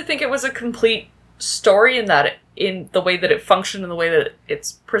definitely think it was a complete story in the way that it functioned and the way that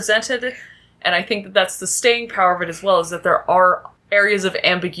it's presented, and I think that that's the staying power of it as well, is that there are areas of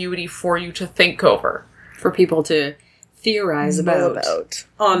ambiguity for you to think over. For people to theorize about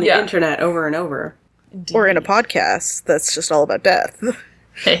on the internet over and over. Indeed. Or in a podcast that's just all about death.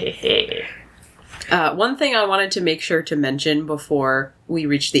 Hey. One thing I wanted to make sure to mention before we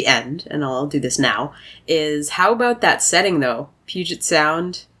reach the end, and I'll do this now, is how about that setting, though? Puget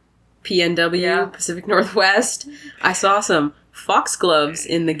Sound, PNW, Pacific Northwest. I saw some foxgloves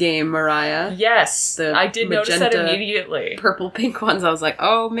in the game, Mariah. Yes, I did notice that immediately. Purple, pink ones. I was like,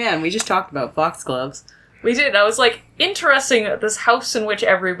 oh man, we just talked about foxgloves. We did. I was like, interesting that this house in which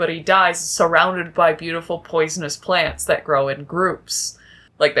everybody dies is surrounded by beautiful poisonous plants that grow in groups.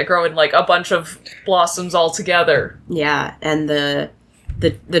 Like, they grow in, a bunch of blossoms all together. Yeah, and the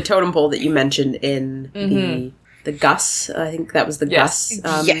totem pole that you mentioned in the Gus, I think that was the Gus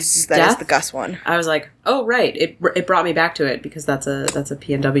yes, that death. is the Gus one. I was like, oh, right. It brought me back to it, because that's a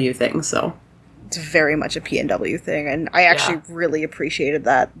PNW thing, so. It's very much a PNW thing, and I actually really appreciated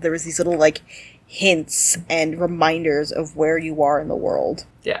that. There was these little, hints and reminders of where you are in the world.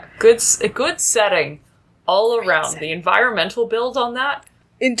 Yeah, a good setting all around. The environmental build on that.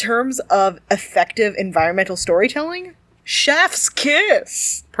 In terms of effective environmental storytelling, chef's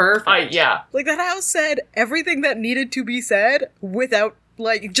kiss. Perfect. Yeah. That house said everything that needed to be said without,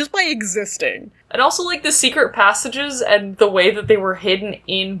 just by existing. And also, the secret passages and the way that they were hidden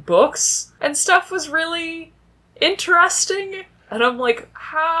in books and stuff was really interesting. And I'm like,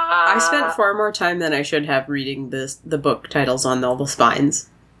 I spent far more time than I should have reading the book titles on all the spines.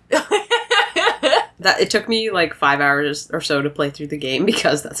 It took me 5 hours or so to play through the game,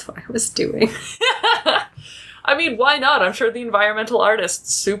 because that's what I was doing. I mean, why not? I'm sure the environmental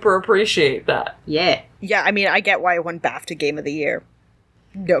artists super appreciate that. Yeah. Yeah, I mean, I get why it won BAFTA Game of the Year.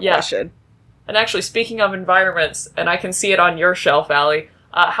 No question. And actually, speaking of environments, and I can see it on your shelf, Allie,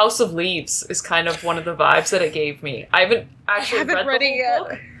 House of Leaves is kind of one of the vibes that it gave me. I haven't actually read the whole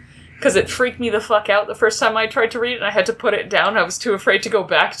book, because it freaked me the fuck out the first time I tried to read it, and I had to put it down. I was too afraid to go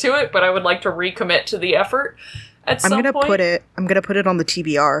back to it, but I would like to recommit to the effort at some point. I'm gonna put it on the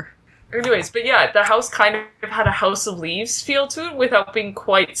TBR. Anyways, but yeah, the house kind of had a House of Leaves feel to it without being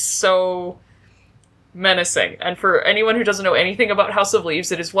quite so menacing. And for anyone who doesn't know anything about House of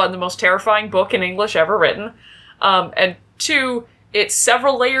Leaves, it is one, the most terrifying book in English ever written. And two, it's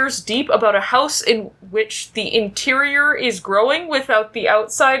several layers deep about a house in which the interior is growing without the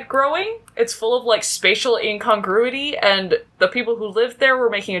outside growing. It's full of, like, spatial incongruity, and the people who lived there were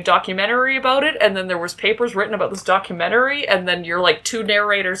making a documentary about it, and then there was papers written about this documentary, and then you're, like, 2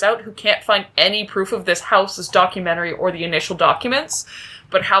 narrators out who can't find any proof of this house's documentary or the initial documents,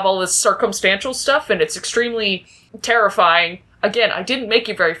 but have all this circumstantial stuff, and it's extremely terrifying. Again, I didn't make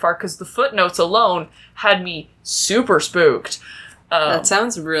it very far, because the footnotes alone had me super spooked. That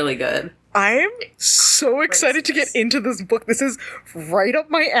sounds really good. I'm so excited to get into this book. This is right up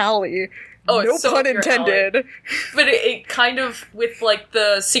my alley. Oh, no it's so pun up your intended. alley. But it kind of, with, like,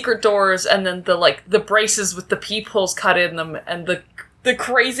 the secret doors and then the braces with the peepholes cut in them and the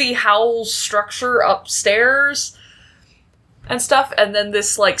crazy howl structure upstairs and stuff, and then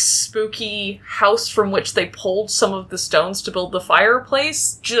this, like, spooky house from which they pulled some of the stones to build the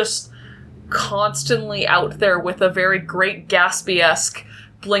fireplace, just constantly out there with a very Great Gatsby-esque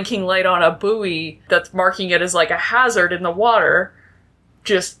blinking light on a buoy that's marking it as, like, a hazard in the water,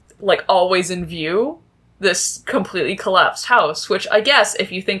 just, like, always in view. This completely collapsed house, which I guess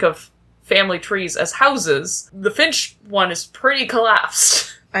if you think of family trees as houses, the Finch one is pretty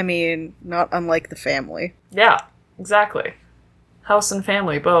collapsed. I mean, not unlike the family. Yeah, exactly. House and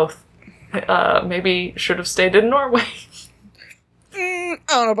family, both. Maybe should have stayed in Norway. I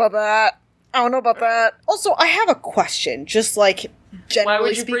don't know about that. Also, I have a question, just, like, generally Why would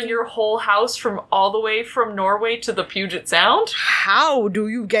you speaking. bring your whole house from all the way from Norway to the Puget Sound? How do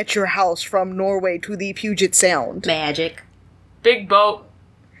you get your house from Norway to the Puget Sound? Magic. Big boat.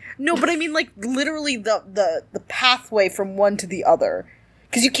 No, but I mean, like, literally the pathway from one to the other.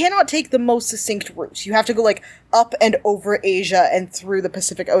 Because you cannot take the most succinct routes. You have to go, like, up and over Asia and through the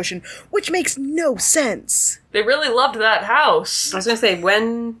Pacific Ocean, which makes no sense. They really loved that house. I was gonna say,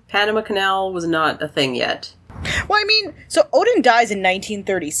 when Panama Canal was not a thing yet. Well, I mean, so Odin dies in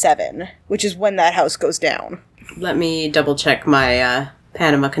 1937, which is when that house goes down. Let me double check my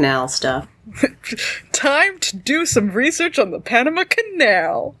Panama Canal stuff. Time to do some research on the Panama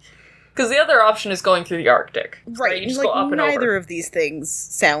Canal. Because the other option is going through the Arctic. Right, You just like, go up and neither over. of these things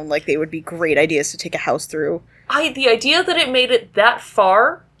sound like they would be great ideas to take a house through. The idea that it made it that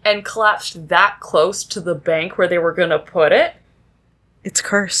far and collapsed that close to the bank where they were going to put it. It's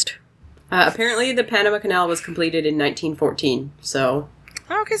cursed. Apparently, the Panama Canal was completed in 1914, so...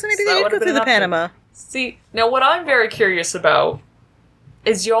 Okay, so maybe So that they did would've go been through the an option. Panama. See, now what I'm very curious about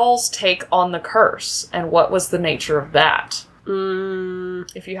is y'all's take on the curse, and what was the nature of that?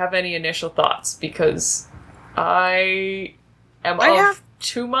 If you have any initial thoughts, because I am of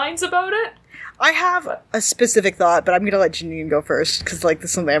 2 minds about it. I have a specific thought, but I'm gonna let Janine go first, because, like,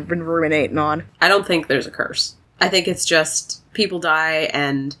 this is something I've been ruminating on. I don't think there's a curse. I think it's just people die,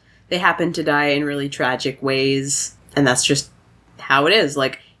 and they happen to die in really tragic ways, and that's just how it is.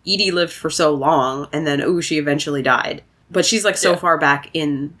 Like, Edie lived for so long, and then, she eventually died. But she's, like, so far back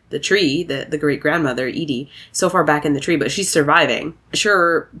in the tree, the great-grandmother, Edie, so far back in the tree, but she's surviving.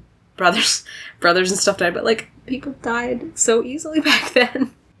 Sure, brothers and stuff died, but, like, people died so easily back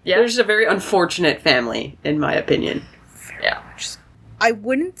then. Yeah. They're just a very unfortunate family, in my opinion. Yeah. I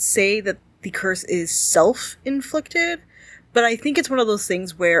wouldn't say that the curse is self-inflicted, but I think it's one of those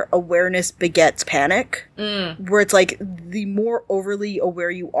things where awareness begets panic. Where it's like, the more overly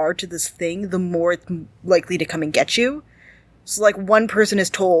aware you are to this thing, the more it's likely to come and get you. So, like, one person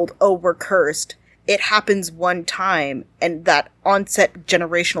is told, oh, we're cursed. It happens one time, and that onset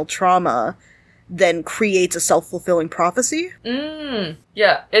generational trauma then creates a self-fulfilling prophecy.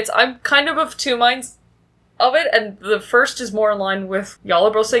 Yeah, I'm kind of 2 minds of it, and the first is more in line with y'all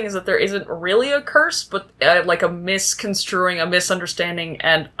are both saying, is that there isn't really a curse, but like a misconstruing, a misunderstanding,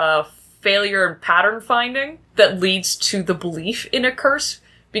 and a failure in pattern finding that leads to the belief in a curse.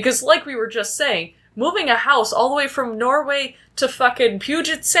 Because like we were just saying, moving a house all the way from Norway to fucking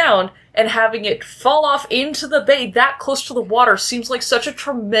Puget Sound and having it fall off into the bay that close to the water seems like such a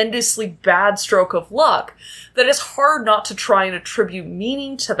tremendously bad stroke of luck that it's hard not to try and attribute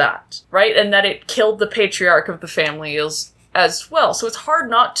meaning to that, right? And that it killed the patriarch of the family as well. So it's hard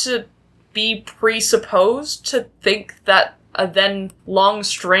not to be presupposed to think that a then long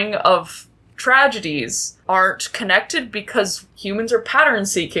string of tragedies aren't connected because humans are pattern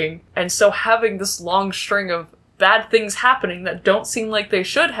seeking, and so having this long string of bad things happening that don't seem like they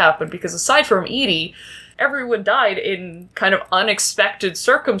should happen, because aside from Edie, everyone died in kind of unexpected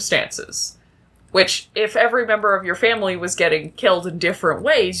circumstances. Which, if every member of your family was getting killed in different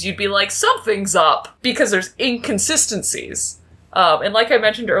ways, you'd be like, something's up, because there's inconsistencies. And like I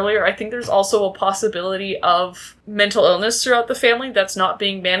mentioned earlier, I think there's also a possibility of mental illness throughout the family that's not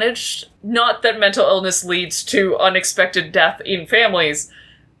being managed. Not that mental illness leads to unexpected death in families,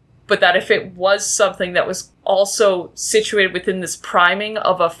 but that if it was something that was also situated within this priming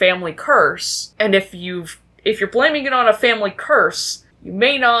of a family curse, and if you're blaming it on a family curse, you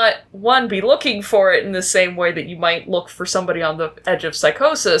may not, one, be looking for it in the same way that you might look for somebody on the edge of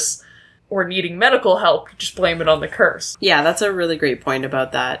psychosis or needing medical help. You just blame it on the curse. Yeah, that's a really great point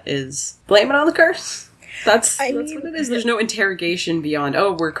about that, is blame it on the curse. That's what it is. There's no interrogation beyond,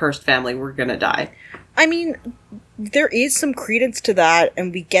 oh, we're a cursed family, we're gonna die. I mean, there is some credence to that,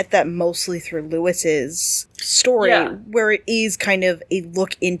 and we get that mostly through Lewis's story, where it is kind of a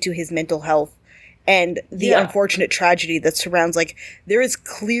look into his mental health and the unfortunate tragedy that surrounds, like, there is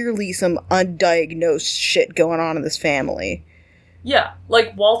clearly some undiagnosed shit going on in this family. Yeah,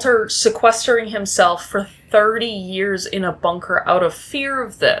 like Walter sequestering himself for 30 years in a bunker out of fear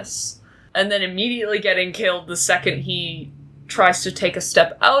of this, and then immediately getting killed the second he tries to take a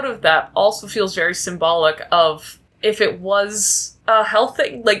step out of that, also feels very symbolic of, if it was a health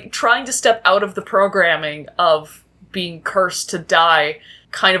thing, like trying to step out of the programming of being cursed to die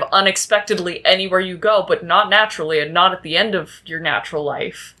kind of unexpectedly anywhere you go, but not naturally and not at the end of your natural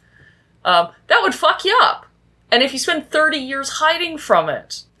life, that would fuck you up. And if you spend 30 years hiding from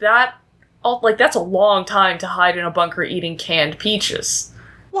it, that's a long time to hide in a bunker eating canned peaches.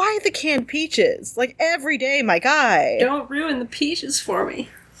 Why the canned peaches? Like, every day, my guy. Don't ruin the peaches for me.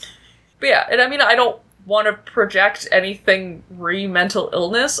 But yeah, and I mean, I don't want to project anything mental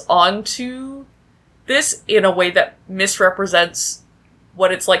illness onto this in a way that misrepresents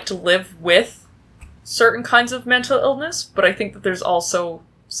what it's like to live with certain kinds of mental illness, but I think that there's also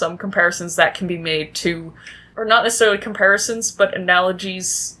some comparisons that can be made to, or not necessarily comparisons, but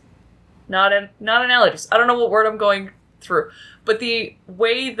analogies. Not analogies. I don't know what word I'm going through, but the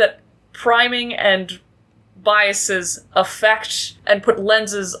way that priming and biases affect and put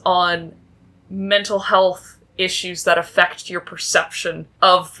lenses on mental health issues that affect your perception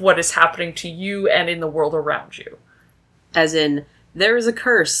of what is happening to you and in the world around you. As in, there is a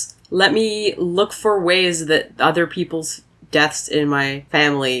curse. Let me look for ways that other people's deaths in my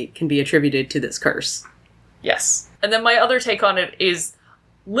family can be attributed to this curse. Yes. And then my other take on it is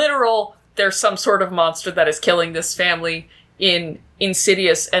literal, there's some sort of monster that is killing this family in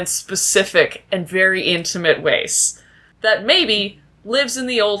insidious and specific and very intimate ways. That maybe lives in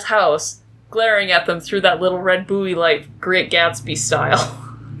the old house, glaring at them through that little red buoy light, Great Gatsby style.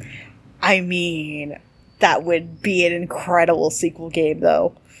 I mean, that would be an incredible sequel game,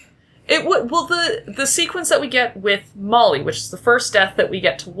 though. It would. Well, the sequence that we get with Molly, which is the first death that we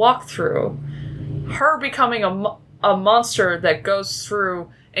get to walk through, her becoming a monster that goes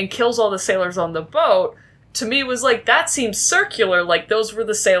through and kills all the sailors on the boat, to me was like, that seems circular, like those were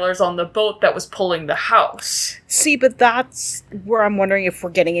the sailors on the boat that was pulling the house. See, but that's where I'm wondering if we're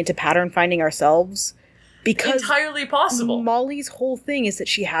getting into pattern finding ourselves. Because entirely possible. Molly's whole thing is that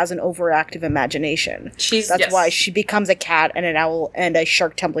she has an overactive imagination. That's why she becomes a cat and an owl and a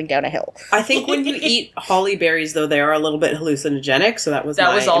shark tumbling down a hill. I think when you eat holly berries, though, they are a little bit hallucinogenic, so that was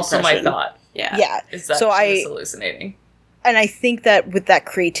also impression. my thought. Yeah. Is that so she was hallucinating. And I think that with that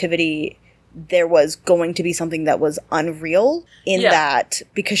creativity, there was going to be something that was unreal in that,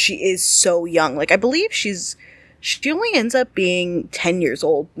 because she is so young. Like, I believe she only ends up being 10 years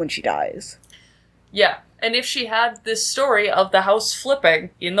old when she dies. Yeah. And if she had this story of the house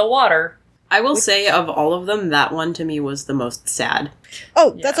flipping in the water... I will say, of all of them, that one to me was the most sad.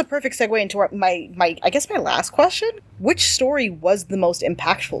 Oh, that's a perfect segue into my I guess my last question. Which story was the most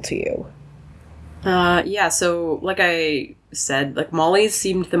impactful to you? So, like I said, like, Molly's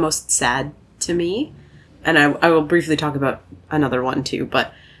seemed the most sad to me. And I will briefly talk about another one, too.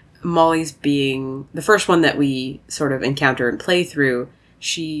 But Molly's being the first one that we sort of encounter and play through.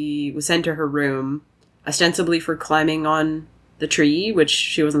 She was sent to her room, ostensibly for climbing on the tree, which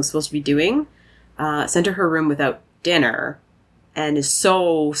she wasn't supposed to be doing, sent to her room without dinner, and is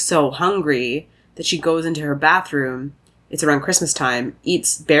so hungry that she goes into her bathroom. It's around Christmas time,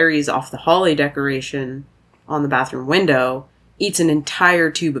 eats berries off the holly decoration on the bathroom window, eats an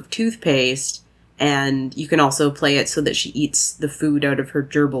entire tube of toothpaste, and you can also play it so that she eats the food out of her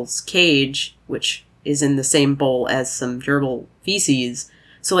gerbil's cage, which is in the same bowl as some gerbil feces,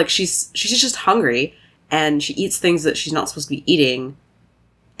 So like she's just hungry and she eats things that she's not supposed to be eating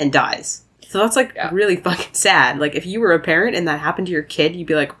and dies. So that's like really fucking sad. Like if you were a parent and that happened to your kid, you'd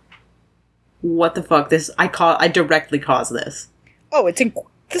be like, what the fuck? I directly caused this. Oh,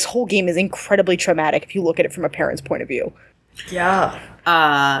 this whole game is incredibly traumatic if you look at it from a parent's point of view.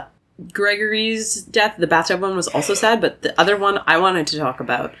 Yeah. Gregory's death, the bathtub one, was also sad, but the other one I wanted to talk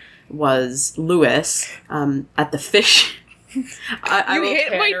about was Lewis at the fish. You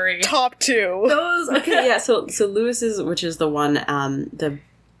hit my top two. Okay, yeah. So Lewis's, which is the one, the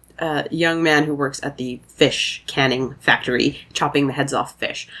young man who works at the fish canning factory, chopping the heads off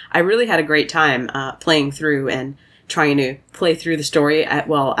fish. I really had a great time playing through and trying to play through the story at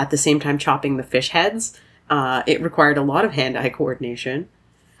the same time chopping the fish heads. It required a lot of hand-eye coordination.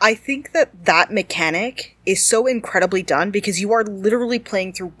 I think that mechanic is so incredibly done because you are literally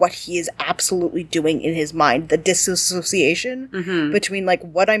playing through what he is absolutely doing in his mind. The disassociation between like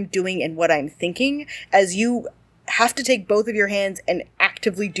what I'm doing and what I'm thinking, as you have to take both of your hands and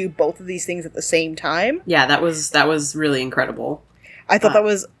actively do both of these things at the same time. Yeah, that was really incredible. I thought that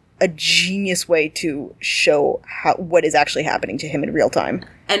was a genius way to show what is actually happening to him in real time.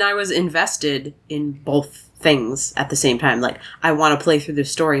 And I was invested in both things at the same time. Like, I want to play through the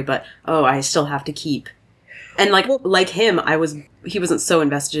story, but I still have to keep. And like him, he wasn't so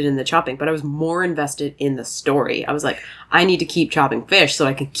invested in the chopping, but I was more invested in the story. I was like, I need to keep chopping fish so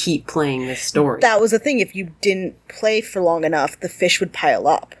I can keep playing this story. That was the thing. If you didn't play for long enough, the fish would pile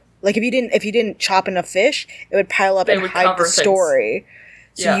up. Like if you didn't chop enough fish, it would pile up and hide the story.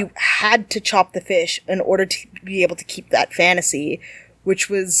 So you had to chop the fish in order to be able to keep that fantasy, which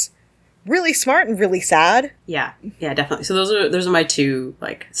was really smart and really sad. Yeah, definitely. So those are my two,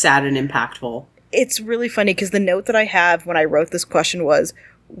 like, sad and impactful. It's really funny because the note that I have when I wrote this question was,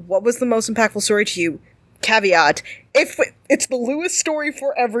 what was the most impactful story to you? Caveat, if it's the Lewis story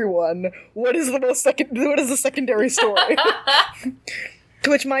for everyone, what is the secondary story? To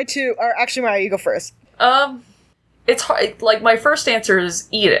which my two are, actually, Mariah, you go first. It's hard. Like, my first answer is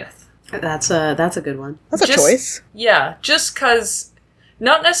Edith. That's a good one. That's a choice. Yeah, just because,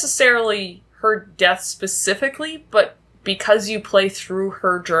 not necessarily her death specifically, but because you play through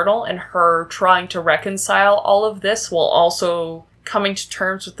her journal and her trying to reconcile all of this while also coming to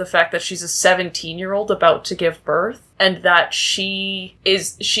terms with the fact that she's a 17-year-old about to give birth, and that she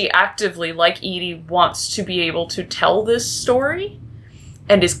actively, like Edie, wants to be able to tell this story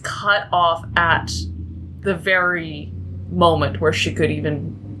and is cut off at the very moment where she could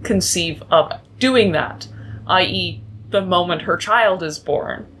even conceive of doing that, i.e., the moment her child is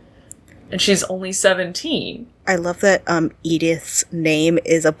born. And she's only 17. I love that Edith's name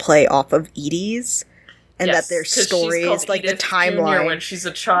is a play off of Edie's, and that their stories, like Edith the timeline, Jr. when she's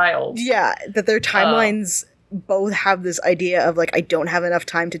a child. Yeah, that their timelines both have this idea of, like, I don't have enough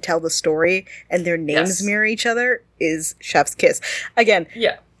time to tell the story, and their names mirror each other, is chef's kiss. Again,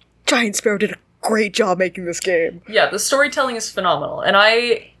 Giant Sparrow did a great job making this game. Yeah, the storytelling is phenomenal. And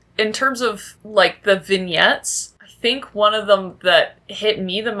in terms of, like, the vignettes, I think one of them that hit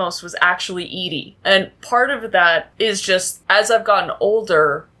me the most was actually Edie. And part of that is just, as I've gotten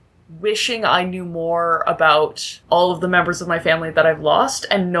older, wishing I knew more about all of the members of my family that I've lost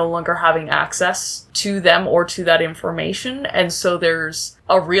and no longer having access to them or to that information. And so there's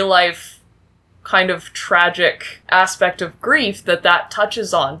a real life kind of tragic aspect of grief that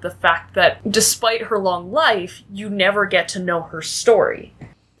touches on. The fact that despite her long life, you never get to know her story.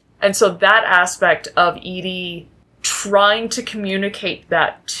 And so that aspect of Edie trying to communicate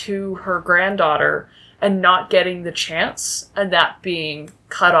that to her granddaughter and not getting the chance, and that being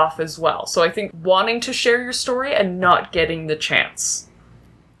cut off as well. So I think wanting to share your story and not getting the chance.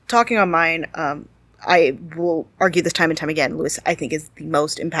 Talking on mine, I will argue this time and time again, Lewis, I think, is the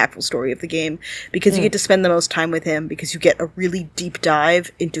most impactful story of the game, because you get to spend the most time with him, because you get a really deep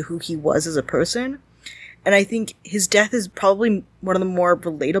dive into who he was as a person. And I think his death is probably one of the more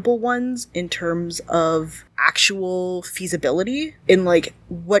relatable ones in terms of actual feasibility in, like,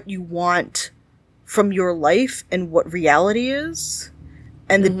 what you want from your life and what reality is,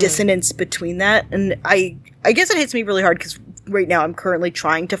 and the dissonance between that. And I guess it hits me really hard because right now I'm currently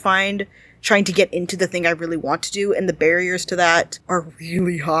trying to get into the thing I really want to do, and the barriers to that are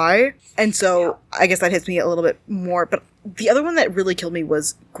really high. And so I guess that hits me a little bit more. But the other one that really killed me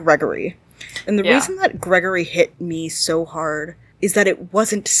was Gregory. And the reason that Gregory hit me so hard is that it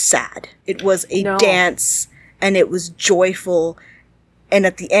wasn't sad. It was a dance, and it was joyful. And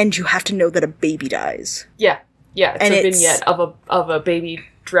at the end, you have to know that a baby dies. Yeah. It's a vignette of a baby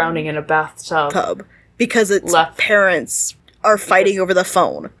drowning in a bathtub. Because its parents are fighting over the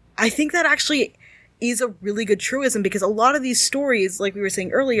phone. I think that actually is a really good truism, because a lot of these stories, like we were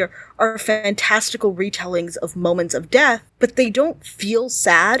saying earlier, are fantastical retellings of moments of death, but they don't feel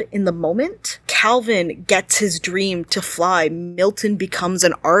sad in the moment. Calvin gets his dream to fly. Milton becomes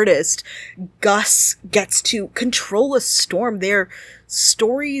an artist. Gus gets to control a storm. They're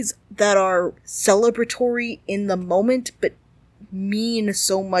stories that are celebratory in the moment, but mean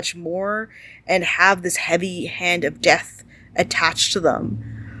so much more and have this heavy hand of death attached to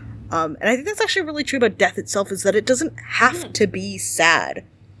them. And I think that's actually really true about death itself, is that it doesn't have to be sad.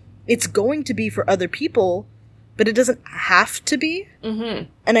 It's going to be for other people, but it doesn't have to be. Mm-hmm.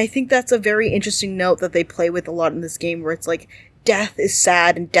 And I think that's a very interesting note that they play with a lot in this game, where it's like, death is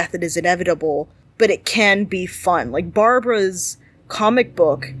sad and death it is inevitable, but it can be fun. Like, Barbara's comic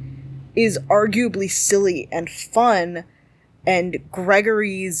book is arguably silly and fun, and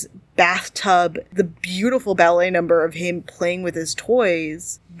Gregory's bathtub, the beautiful ballet number of him playing with his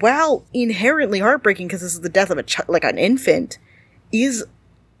toys, while inherently heartbreaking because this is the death of an infant, is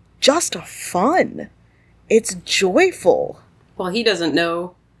just fun. It's joyful. Well, he doesn't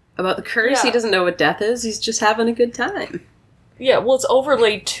know about the curse. Yeah. He doesn't know what death is. He's just having a good time. Yeah, well, it's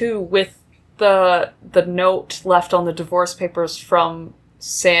overlaid, too, with the note left on the divorce papers from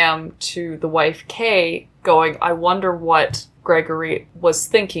Sam to the wife, Kay, going, I wonder what Gregory was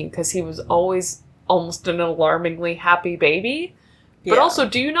thinking, because he was always almost an alarmingly happy baby. But also,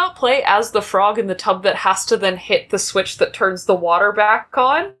 do you not play as the frog in the tub that has to then hit the switch that turns the water back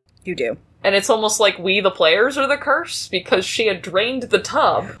on? You do. And it's almost like we, the players, are the curse, because she had drained the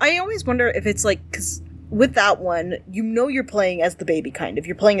tub. I always wonder if it's like, because with that one, you know you're playing as the baby, kind of.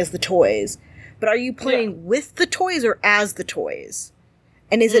 You're playing as the toys. But are you playing with the toys or as the toys?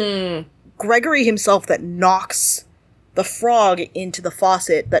 And is it Gregory himself that knocks the frog into the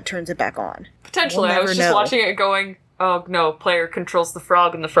faucet that turns it back on? Potentially. We'll I was just know. watching it going, oh no, player controls the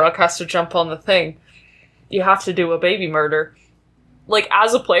frog and the frog has to jump on the thing. You have to do a baby murder. Like,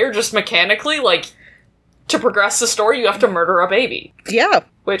 as a player, just mechanically, like, to progress the story, you have to murder a baby. Yeah.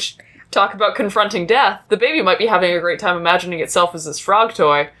 Which, talk about confronting death, the baby might be having a great time imagining itself as this frog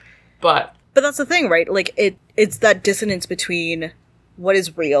toy, but... But that's the thing, right? Like, it's that dissonance between what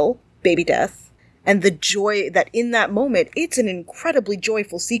is real, baby death, and the joy that in that moment, it's an incredibly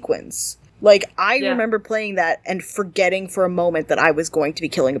joyful sequence. Like, I remember playing that and forgetting for a moment that I was going to be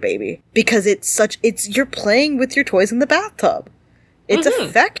killing a baby. Because you're playing with your toys in the bathtub. It's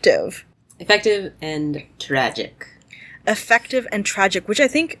effective. Effective and tragic. Effective and tragic, which I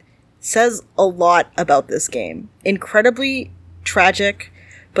think says a lot about this game. Incredibly tragic,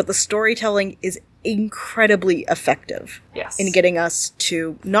 but the storytelling is incredibly effective. Yes. In getting us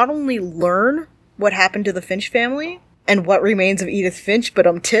to not only learn what happened to the Finch family and what remains of Edith Finch, but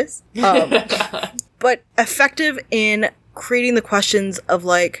but effective in creating the questions of,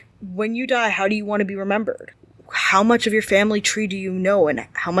 like, when you die, how do you want to be remembered? How much of your family tree do you know, and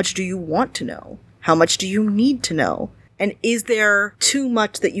how much do you want to know? How much do you need to know? And is there too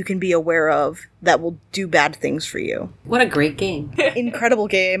much that you can be aware of that will do bad things for you? What a great game. Incredible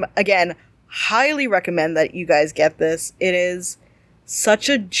game. Again, highly recommend that you guys get this. It is such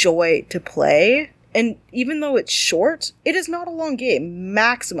a joy to play. And even though it's short, it is not a long game.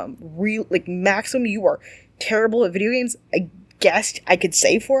 Maximum, you are terrible at video games. I guess I could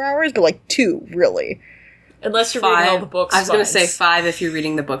say 4 hours, but like 2, really. Unless you're reading all the books. I was going to say 5 if you're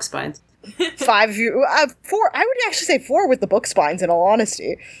reading the book spines. 5 if you... 4. I would actually say 4 with the book spines, in all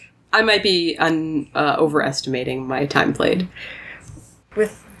honesty. I might be overestimating my time played.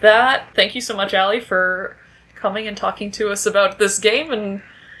 With that, thank you so much, Allie, for coming and talking to us about this game and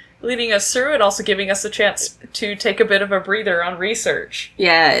leading us through it, also giving us a chance to take a bit of a breather on research.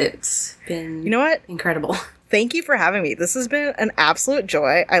 Yeah, it's been... You know what? Incredible. Thank you for having me. This has been an absolute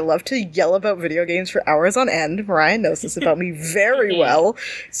joy. I love to yell about video games for hours on end. Ryan knows this about me very well,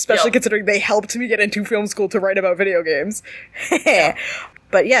 especially considering they helped me get into film school to write about video games.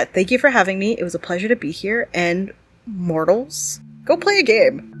 But yeah, thank you for having me. It was a pleasure to be here. And mortals, go play a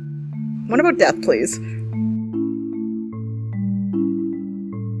game. One about death, please.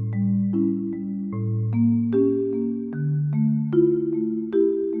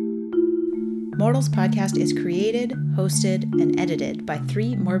 Mortals Podcast is created, hosted, and edited by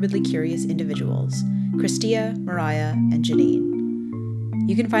 3 morbidly curious individuals, Christia, Mariah, and Janine.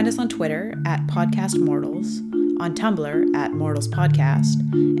 You can find us on Twitter at podcastmortals, on Tumblr at Mortals Podcast,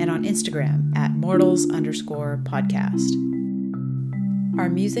 and on Instagram at mortals_podcast. Our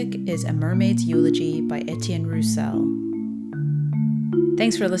music is A Mermaid's Eulogy by Etienne Roussel.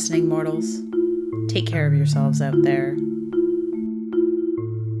 Thanks for listening, mortals. Take care of yourselves out there.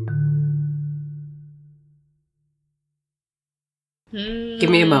 Give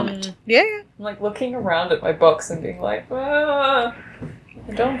me a moment. Yeah. I'm like looking around at my books and being like, I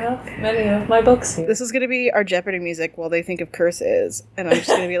don't have many of my books here. This is going to be our Jeopardy music while they think of curses. And I'm just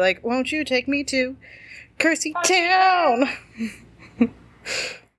going to be like, won't you take me to Cursey Town?